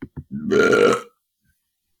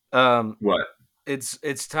 What?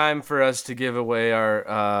 It's time for us to give away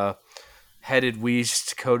our Headed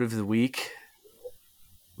West Code of the Week.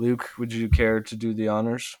 Luke, would you care to do the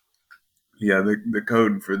honors? Yeah, the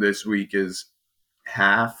code for this week is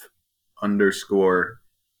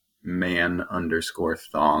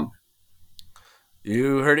half_man_thong.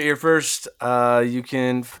 You heard it here first. You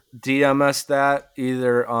can DM us that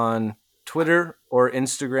either on Twitter or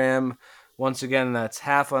Instagram. Once again, that's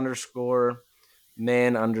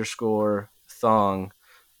half_man_thong.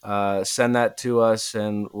 Send that to us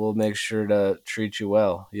and we'll make sure to treat you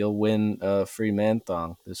well. You'll win a free man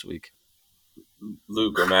thong this week.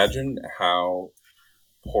 Luke, imagine how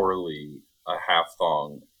poorly a half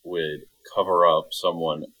thong would cover up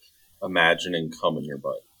someone imagining cum in your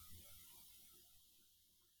butt.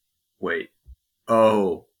 Wait.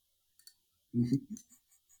 Oh.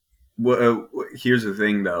 Well, here's the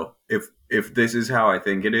thing, though. If this is how I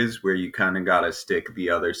think it is, where you kind of gotta stick the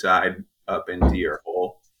other side up into your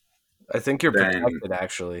hole, I think you're then protected,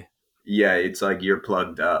 actually. yeah, it's like you're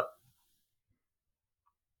plugged up.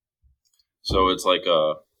 So it's like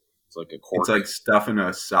a cork. It's like stuffing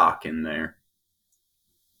a sock in there.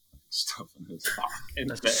 Stuffing his sock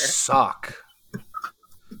in A there. sock.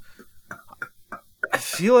 I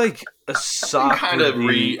feel like a sock. I've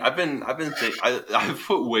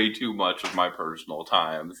put way too much of my personal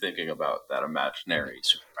time thinking about that imaginary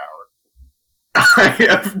superpower. I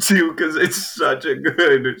have too, because it's such a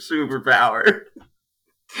good superpower.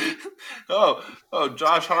 Oh,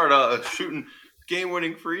 Josh Hart shooting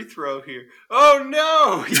game-winning free throw here. Oh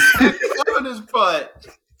no, he's got cum in his butt.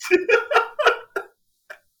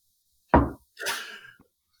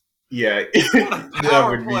 Yeah, What a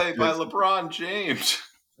power play by LeBron James.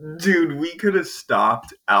 Dude, we could have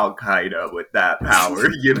stopped Al Qaeda with that power,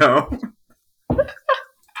 you know?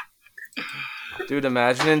 Dude,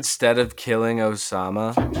 imagine instead of killing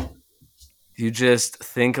Osama, you just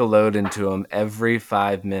think a load into him every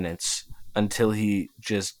 5 minutes until he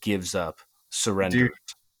just gives up, surrenders. Dude,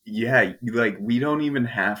 yeah, like we don't even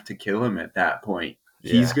have to kill him at that point.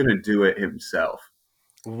 Yeah. He's gonna do it himself.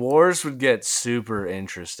 Wars would get super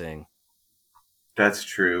interesting. That's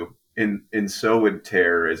true. And so would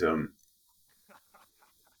terrorism.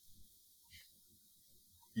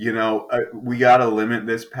 You know, we got to limit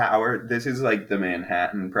this power. This is like the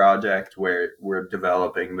Manhattan Project where we're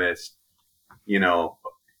developing this, you know,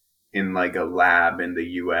 in like a lab in the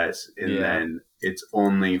US, and then it's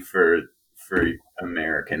only for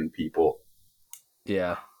American people.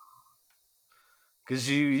 Yeah. Because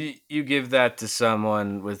you give that to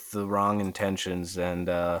someone with the wrong intentions, and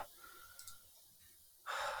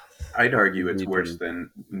I'd argue it's worse than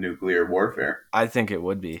nuclear warfare. I think it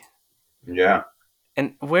would be. Yeah.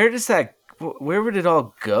 And where would it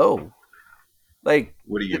all go? Like,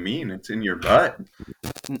 what do you mean? It's in your butt.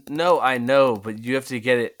 No, I know, but you have to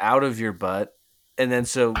get it out of your butt, and then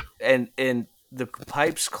and the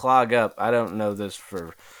pipes clog up. I don't know this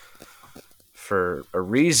for a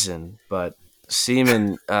reason, but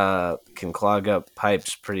semen can clog up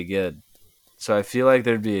pipes pretty good. So I feel like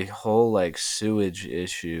there'd be a whole like sewage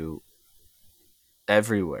issue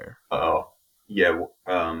everywhere. Oh, yeah.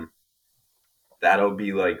 That'll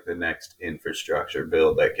be like the next infrastructure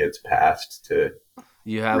bill that gets passed to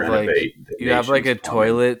renovate you have like a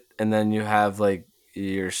toilet, and then you have like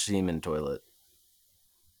your semen toilet.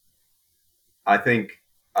 I think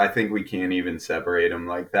we can't even separate them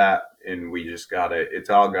like that, and we just it's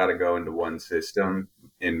all gotta go into one system,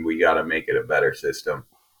 and we gotta make it a better system.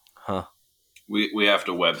 Huh. We have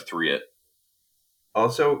to Web3 it.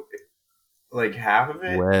 Also, like half of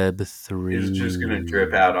it Web 3. is just going to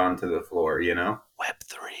drip out onto the floor, you know? Web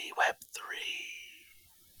 3.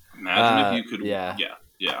 Imagine if you could. Yeah.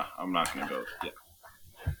 Yeah. I'm not gonna go. Yeah.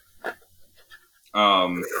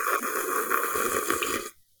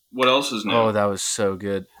 What else is new? Oh, that was so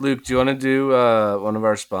good. Luke, do you want to do one of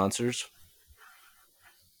our sponsors?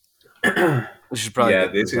 We should probably Yeah,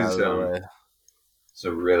 get this this out is of the way. it's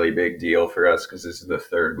a really big deal for us because this is the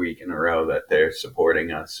third week in a row that they're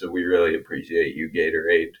supporting us. So we really appreciate you,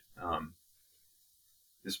 Gatorade.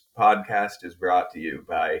 This podcast is brought to you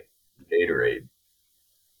by Gatorade.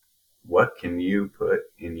 What can you put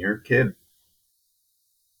in your kid?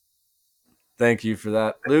 Thank you for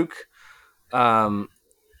that, Luke. I'm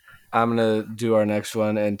gonna do our next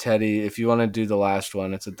one, and Teddy, if you want to do the last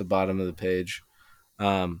one, it's at the bottom of the page.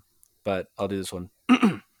 But I'll do this one.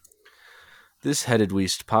 This Headed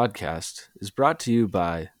Weast podcast is brought to you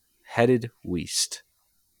by Headed Weast.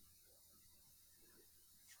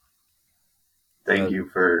 Thank you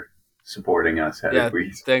for supporting us, Headed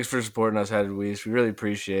Weast. Thanks for supporting us, Headed Weast. We really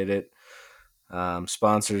appreciate it.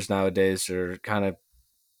 Sponsors nowadays are kind of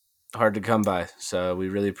hard to come by, so we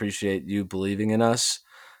really appreciate you believing in us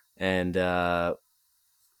and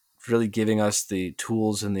really giving us the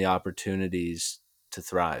tools and the opportunities to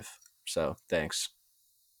thrive. So thanks.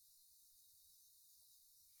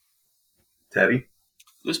 Teddy?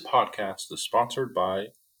 This podcast is sponsored by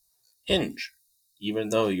Hinge. Even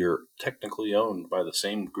though you're technically owned by the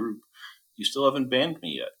same group, you still haven't banned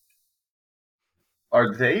me yet.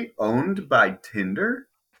 Are they owned by Tinder?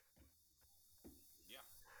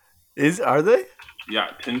 Are they?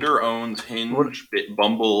 Yeah, Tinder owns Hinge,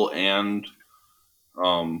 Bumble, and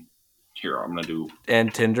here I'm gonna do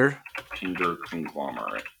and Tinder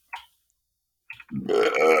conglomerate.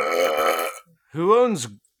 Who owns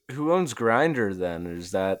Grindr then?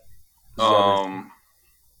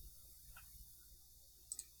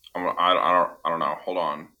 I don't know. Hold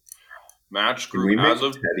on. Match Can Group we make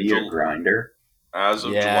Teddy a grinder? As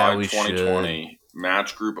of July 2020,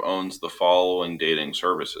 Match Group owns the following dating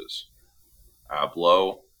services: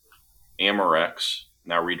 Ablo, Amorex,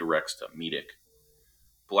 now redirects to Meetic,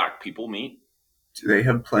 Black People Meet. Do they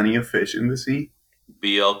have plenty of fish in the sea?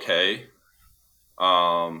 BLK,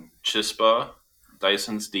 Chispa,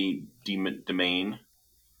 Dyson's Domain,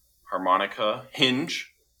 Harmonica,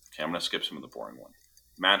 Hinge. Okay, I'm going to skip some of the boring ones.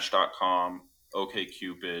 Match.com,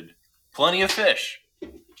 OkCupid, plenty of fish.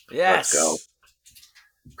 Yes. Let's go.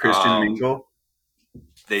 Christian Mingle?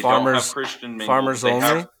 They don't have Christian Mingle. Farmers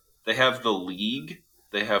only? They have The League,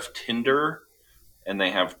 they have Tinder, and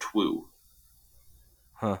they have Twoo.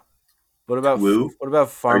 Huh. What about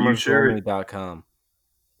farmersonly.com?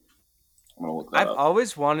 I'm gonna look that up. I've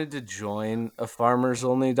always wanted to join a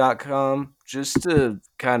farmersonly.com just to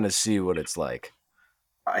kind of see what it's like.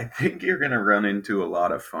 I think you're going to run into a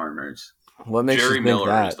lot of farmers. What makes Jerry you think Miller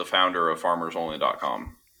that? is the founder of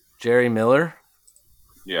farmersonly.com. Jerry Miller?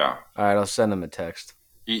 Yeah. All right, I'll send him a text.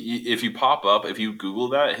 If you Google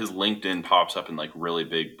that, his LinkedIn pops up in like really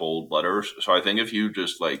big, bold letters. So I think if you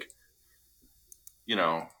just like,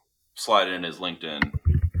 slide in his LinkedIn.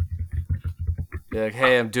 Be like,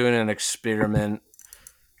 hey, I'm doing an experiment.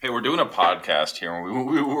 Hey, we're doing a podcast here.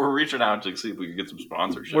 We're reaching out to see if we can get some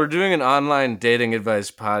sponsorship. We're doing an online dating advice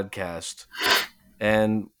podcast.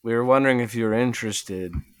 And we were wondering if you were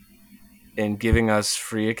interested in giving us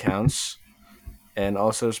free accounts and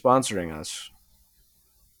also sponsoring us.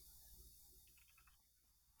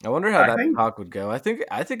 I wonder how that talk would go. I think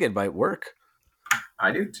it might work. I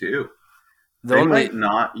do too. They might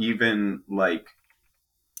not even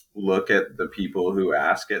look at the people who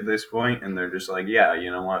ask at this point, and they're just like, yeah,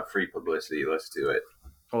 you know what? Free publicity. Let's do it.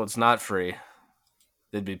 Well, it's not free.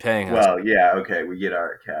 They'd be paying us. Well, yeah, okay. We get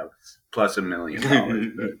our accounts plus $1 million.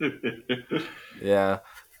 Yeah.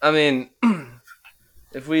 I mean,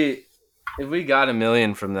 if we got $1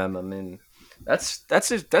 million from them, I mean, that's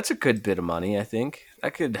a good bit of money, I think.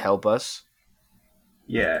 That could help us.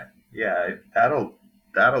 Yeah. That'll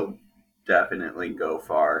definitely go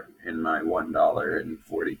far in my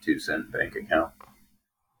 $1.42 bank account.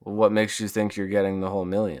 Well, what makes you think you're getting the whole $1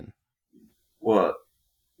 million? Well,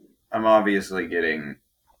 I'm obviously getting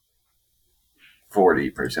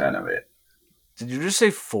 40% of it. Did you just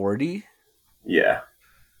say 40? Yeah.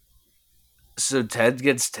 So Ted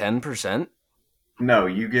gets 10%? No,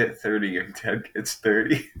 you get 30 and Ted gets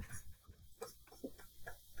 30.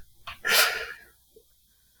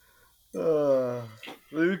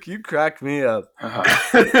 Luke, you cracked me up.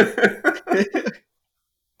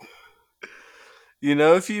 You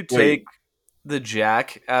know, if you take the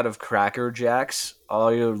jack out of Cracker Jacks,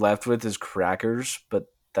 all you're left with is crackers, but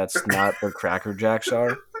that's not what Cracker Jacks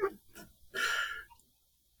are?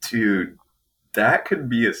 Dude, that could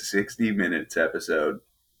be a 60 minutes episode.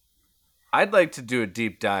 I'd like to do a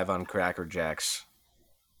deep dive on Cracker Jacks.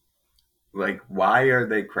 Like, why are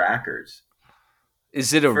they crackers?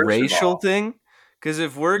 Is it a First of racial all, thing? Because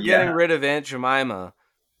if we're yeah. getting rid of Aunt Jemima,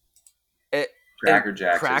 Cracker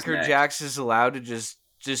Jacks Cracker is next. Jacks is allowed to just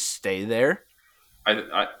stay there?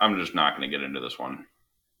 I'm just not going to get into this one.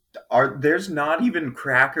 There's not even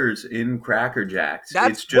crackers in Cracker Jacks.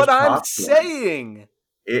 That's it's just what I'm popcorn. saying.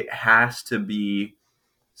 It has to be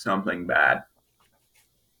something bad.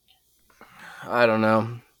 I don't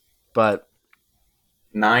know, but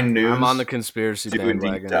 9 News. I'm on the conspiracy do a deep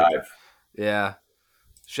bandwagon. dive. Yeah.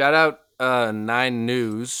 Shout out 9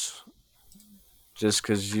 News, just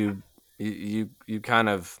because you kind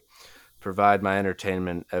of provide my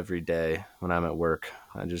entertainment every day when I'm at work.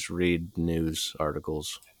 I just read news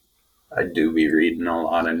articles. I do be reading a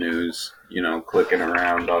lot of news, clicking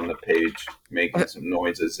around on the page, making some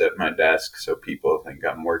noises at my desk so people think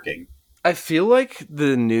I'm working. I feel like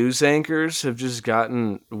the news anchors have just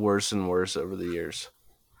gotten worse and worse over the years.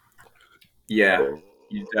 Yeah,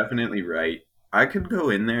 you're definitely right. I could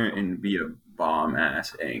go in there and be a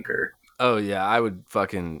bomb-ass anchor. Oh, yeah, I would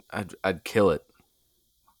I'd kill it.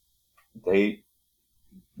 They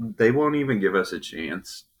won't even give us a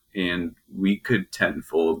chance, and we could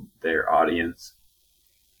tenfold their audience.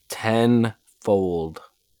 Tenfold.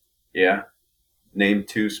 Yeah. Name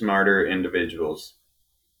 2 smarter individuals.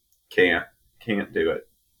 Can't do it.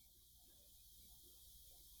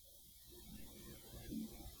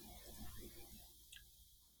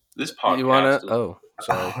 This podcast. You wanna? Oh,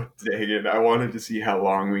 sorry. Oh, dang it! I wanted to see how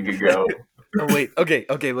long we could go. Oh wait. Okay.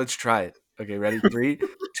 Let's try it. Okay, ready? 3,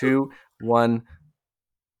 2, 1.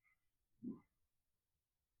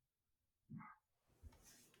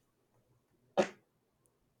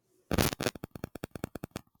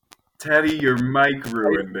 Teddy, your mic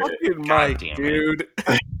ruined it. Fucking God mic, damn it. dude.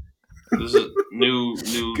 This is new.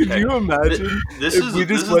 Could tech. you imagine This if is we just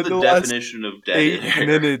this is went the the last definition of dead 8 air.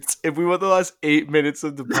 minutes? If we went the last 8 minutes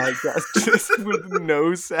of the podcast just with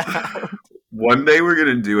no sound. One day we're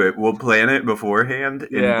gonna do it. We'll plan it beforehand,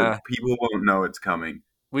 and Yeah. the people won't know it's coming.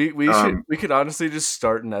 We could honestly just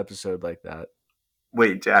start an episode like that.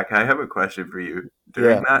 Wait, Jack, I have a question for you.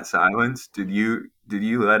 During that silence, did you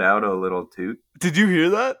let out a little toot? Did you hear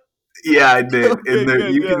that? Yeah, I did. Okay, And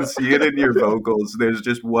good, you yeah. can see it in your vocals. There's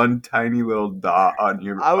just one tiny little dot on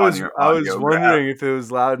your. I was audio wondering if it was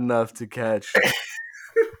loud enough to catch.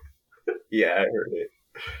 Yeah, I heard it.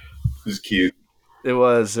 It was cute. It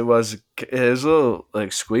was a little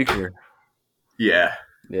like squeaker. Yeah.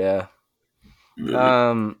 Yeah.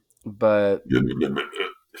 But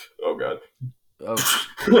Oh god.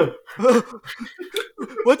 oh.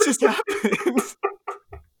 What just happened?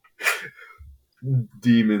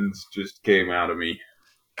 Demons just came out of me.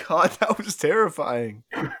 God, that was terrifying.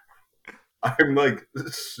 I'm like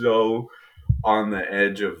so on the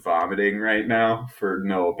edge of vomiting right now for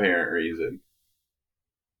no apparent reason.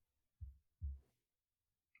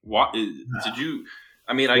 What did you?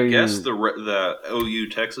 I mean, I guess the OU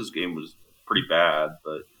Texas game was pretty bad,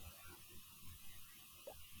 but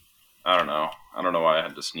I don't know. I don't know why I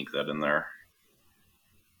had to sneak that in there.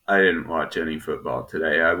 I didn't watch any football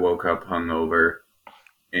today. I woke up hungover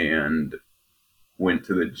and went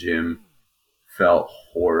to the gym. Felt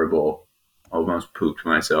horrible. Almost pooped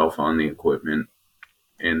myself on the equipment.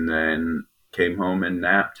 And then came home and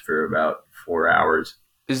napped for about 4 hours.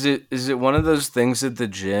 Is it one of those things at the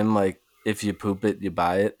gym, like if you poop it, you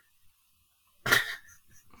buy it?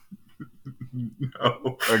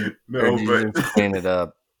 No. Or do you just clean it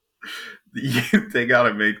up? They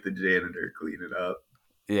gotta make the janitor clean it up.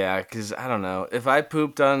 Yeah, because I don't know. If I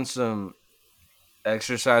pooped on some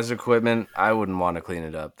exercise equipment, I wouldn't want to clean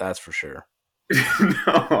it up. That's for sure.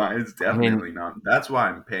 No, it's definitely not. That's why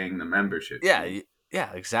I'm paying the membership. Yeah,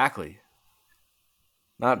 exactly.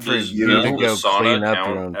 Not for Does you to the go clean sauna up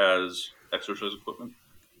your own. count as exercise equipment?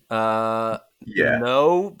 Yeah.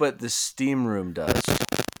 No, but the steam room does.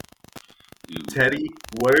 Teddy,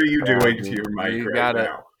 what are you doing to dude, your mic you right gotta-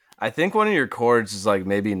 now? I think one of your cords is like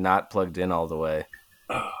maybe not plugged in all the way.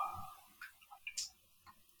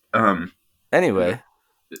 Anyway,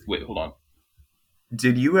 Wait, hold on.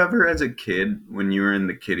 Did you ever, as a kid, when you were in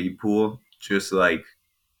the kiddie pool, just like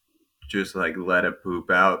let a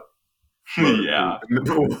poop out? Yeah. In the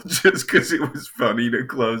pool, just because it was funny to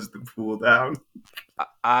close the pool down.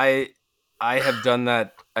 I have done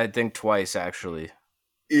that. I think twice actually.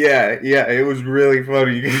 Yeah, it was really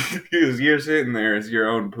funny because you're sitting there as your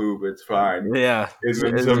own poop. It's fine. Yeah, And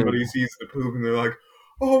then somebody sees the poop and they're like,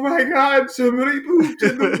 oh my God, somebody pooped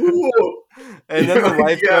in the pool. And then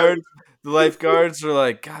Yeah. the lifeguards are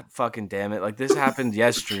like, God fucking damn it. Like, this happened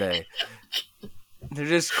yesterday. They're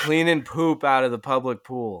just cleaning poop out of the public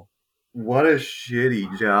pool. What a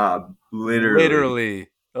shitty job. Literally.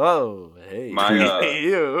 Oh, hey. My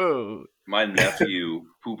Ew. my nephew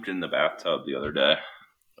pooped in the bathtub the other day.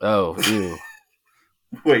 Oh, ew.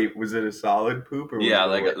 Wait, was it a solid poop or was Yeah,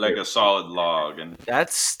 it like a solid log. And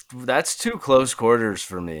That's too close quarters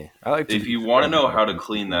for me. I like to if be you want to know how to in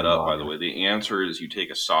clean that up, by the water. way, the answer is you take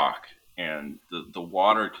a sock and the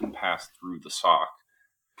water can pass through the sock,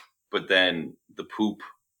 but then the poop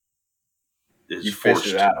is you fish forced.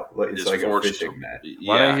 it out. It's Is like a forced fishing to. net.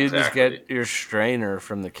 Why Yeah, don't you just exactly. get your strainer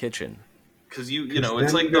from the kitchen? Because you Because know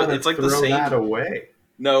then you gotta it's like the throw same. that away.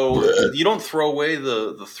 No, you don't throw away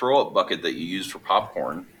the throw up bucket that you use for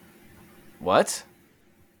popcorn. What?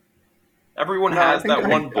 Everyone No, has that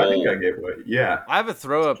one I think I bowl. get what. Yeah. I have a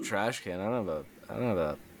throw up trash can. I don't have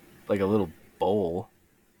a like a little bowl.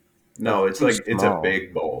 No, That's too it's a small.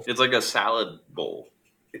 big bowl. It's like a salad bowl.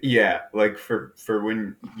 Yeah, like for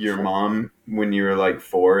when your mom, when you were like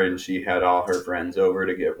 4 and she had all her friends over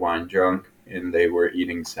to get wine drunk and they were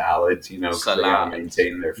eating salads, because they gotta Salads.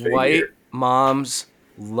 maintain their White figure. moms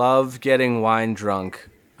love getting wine drunk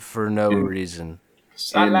for no And, reason.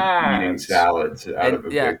 and eating Salads. salads out of a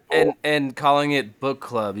big bowl. And calling it book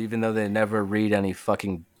club, even though they never read any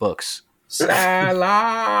fucking books.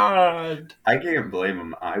 Salad. I can't blame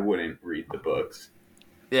them. I wouldn't read the books.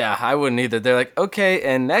 Yeah, I wouldn't either. They're like, okay,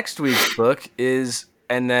 and next week's book is,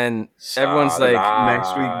 and then everyone's like,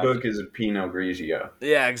 Next week book is a Pinot Grigio.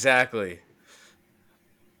 yeah, exactly.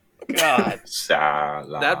 God,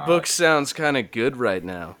 Salad. that book sounds kind of good right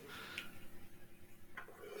now.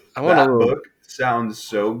 I want a That little. book sounds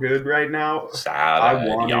so good right now. Salad. I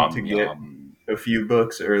wanted Yum, to get yum. a few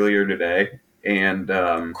books earlier today, and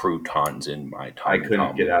Croutons in my tum I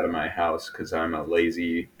couldn't get out of my house because I'm a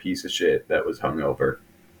lazy piece of shit that was hungover.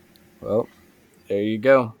 Well, there you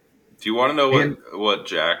go. Do you want to know And- what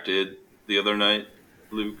Jack did the other night,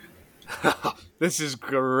 Luke? This is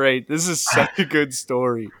great. This is such a good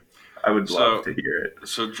story. I would love to hear it.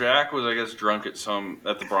 So Jack was, I guess, drunk at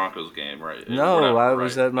the Broncos game, right? No, Whatever, I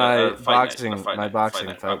was right? at my fight boxing, night, my fight boxing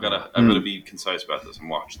night. fight. I've got to be concise about this. I'm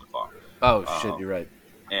watching the clock. Oh shit, you're right.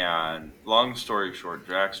 And long story short,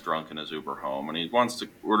 Jack's drunk in his Uber home, and he wants to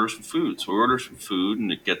order some food. So he orders some food,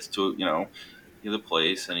 and it gets to the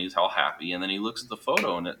place, and he's all happy. And then he looks at the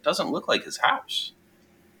photo, and it doesn't look like his house.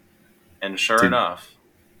 And sure enough,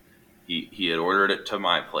 he had ordered it to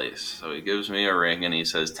my place. So he gives me a ring, and he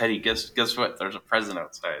says, "Teddy, guess what? There's a present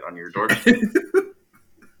outside on your doorstep."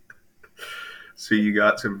 So you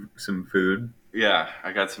got some food? Yeah,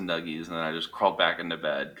 I got some nuggies, and then I just crawled back into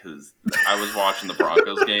bed because I was watching the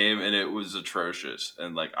Broncos game, and it was atrocious.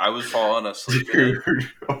 And I was falling asleep, Dude,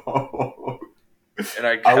 and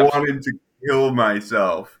I wanted to kill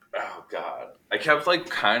myself. Oh God! I kept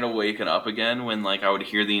kind of waking up again when I would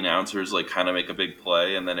hear the announcers kind of make a big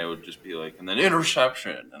play, and then it would just be and then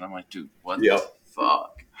interception, and I'm like, dude, what the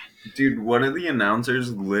fuck? Dude, one of the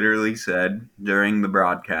announcers literally said during the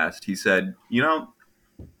broadcast, he said,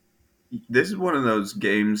 this is one of those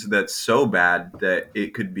games that's so bad that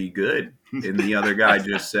it could be good. And the other guy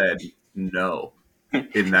just said, no.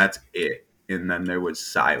 And that's it. And then there was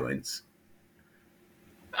silence.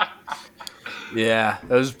 Yeah,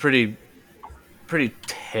 that was pretty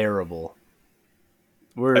terrible.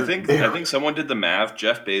 I think someone did the math.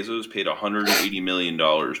 Jeff Bezos paid $180 million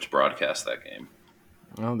to broadcast that game.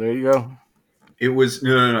 Oh, there you go. It was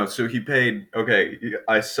no. So he paid. Okay,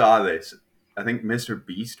 I saw this. I think Mr.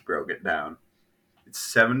 Beast broke it down.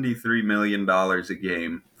 It's $73 million a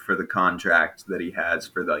game for the contract that he has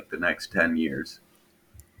for the next 10 years.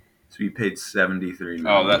 So he paid $73 million.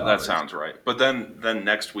 Oh, that sounds right. But then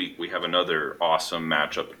next week we have another awesome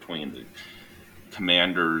matchup between the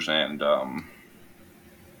Commanders and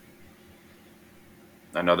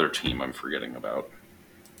another team I'm forgetting about.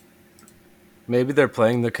 Maybe they're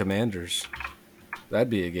playing the Commanders. That'd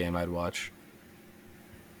be a game I'd watch.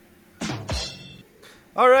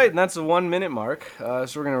 All right, and that's the 1 minute mark. So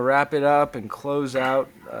we're going to wrap it up and close out.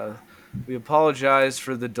 We apologize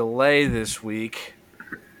for the delay this week,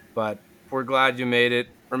 but we're glad you made it.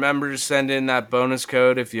 Remember to send in that bonus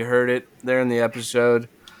code if you heard it there in the episode.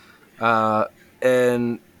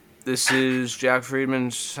 And this is Jack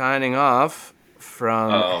Friedman signing off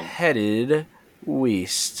from Headed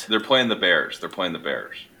West. They're playing the Bears.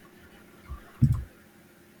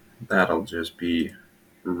 That'll just be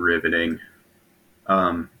riveting.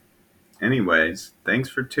 Anyways, thanks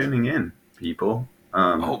for tuning in, people.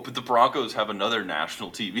 But the Broncos have another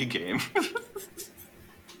national TV game.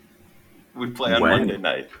 We play on When? Monday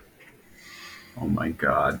night. Oh my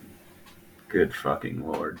god. Good fucking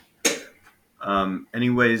lord.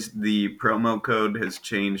 Anyways, the promo code has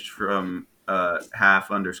changed from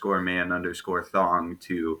half_man_thong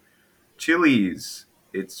to Chili's.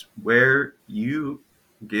 It's where you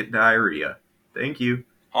get diarrhea. Thank you.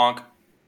 Honk.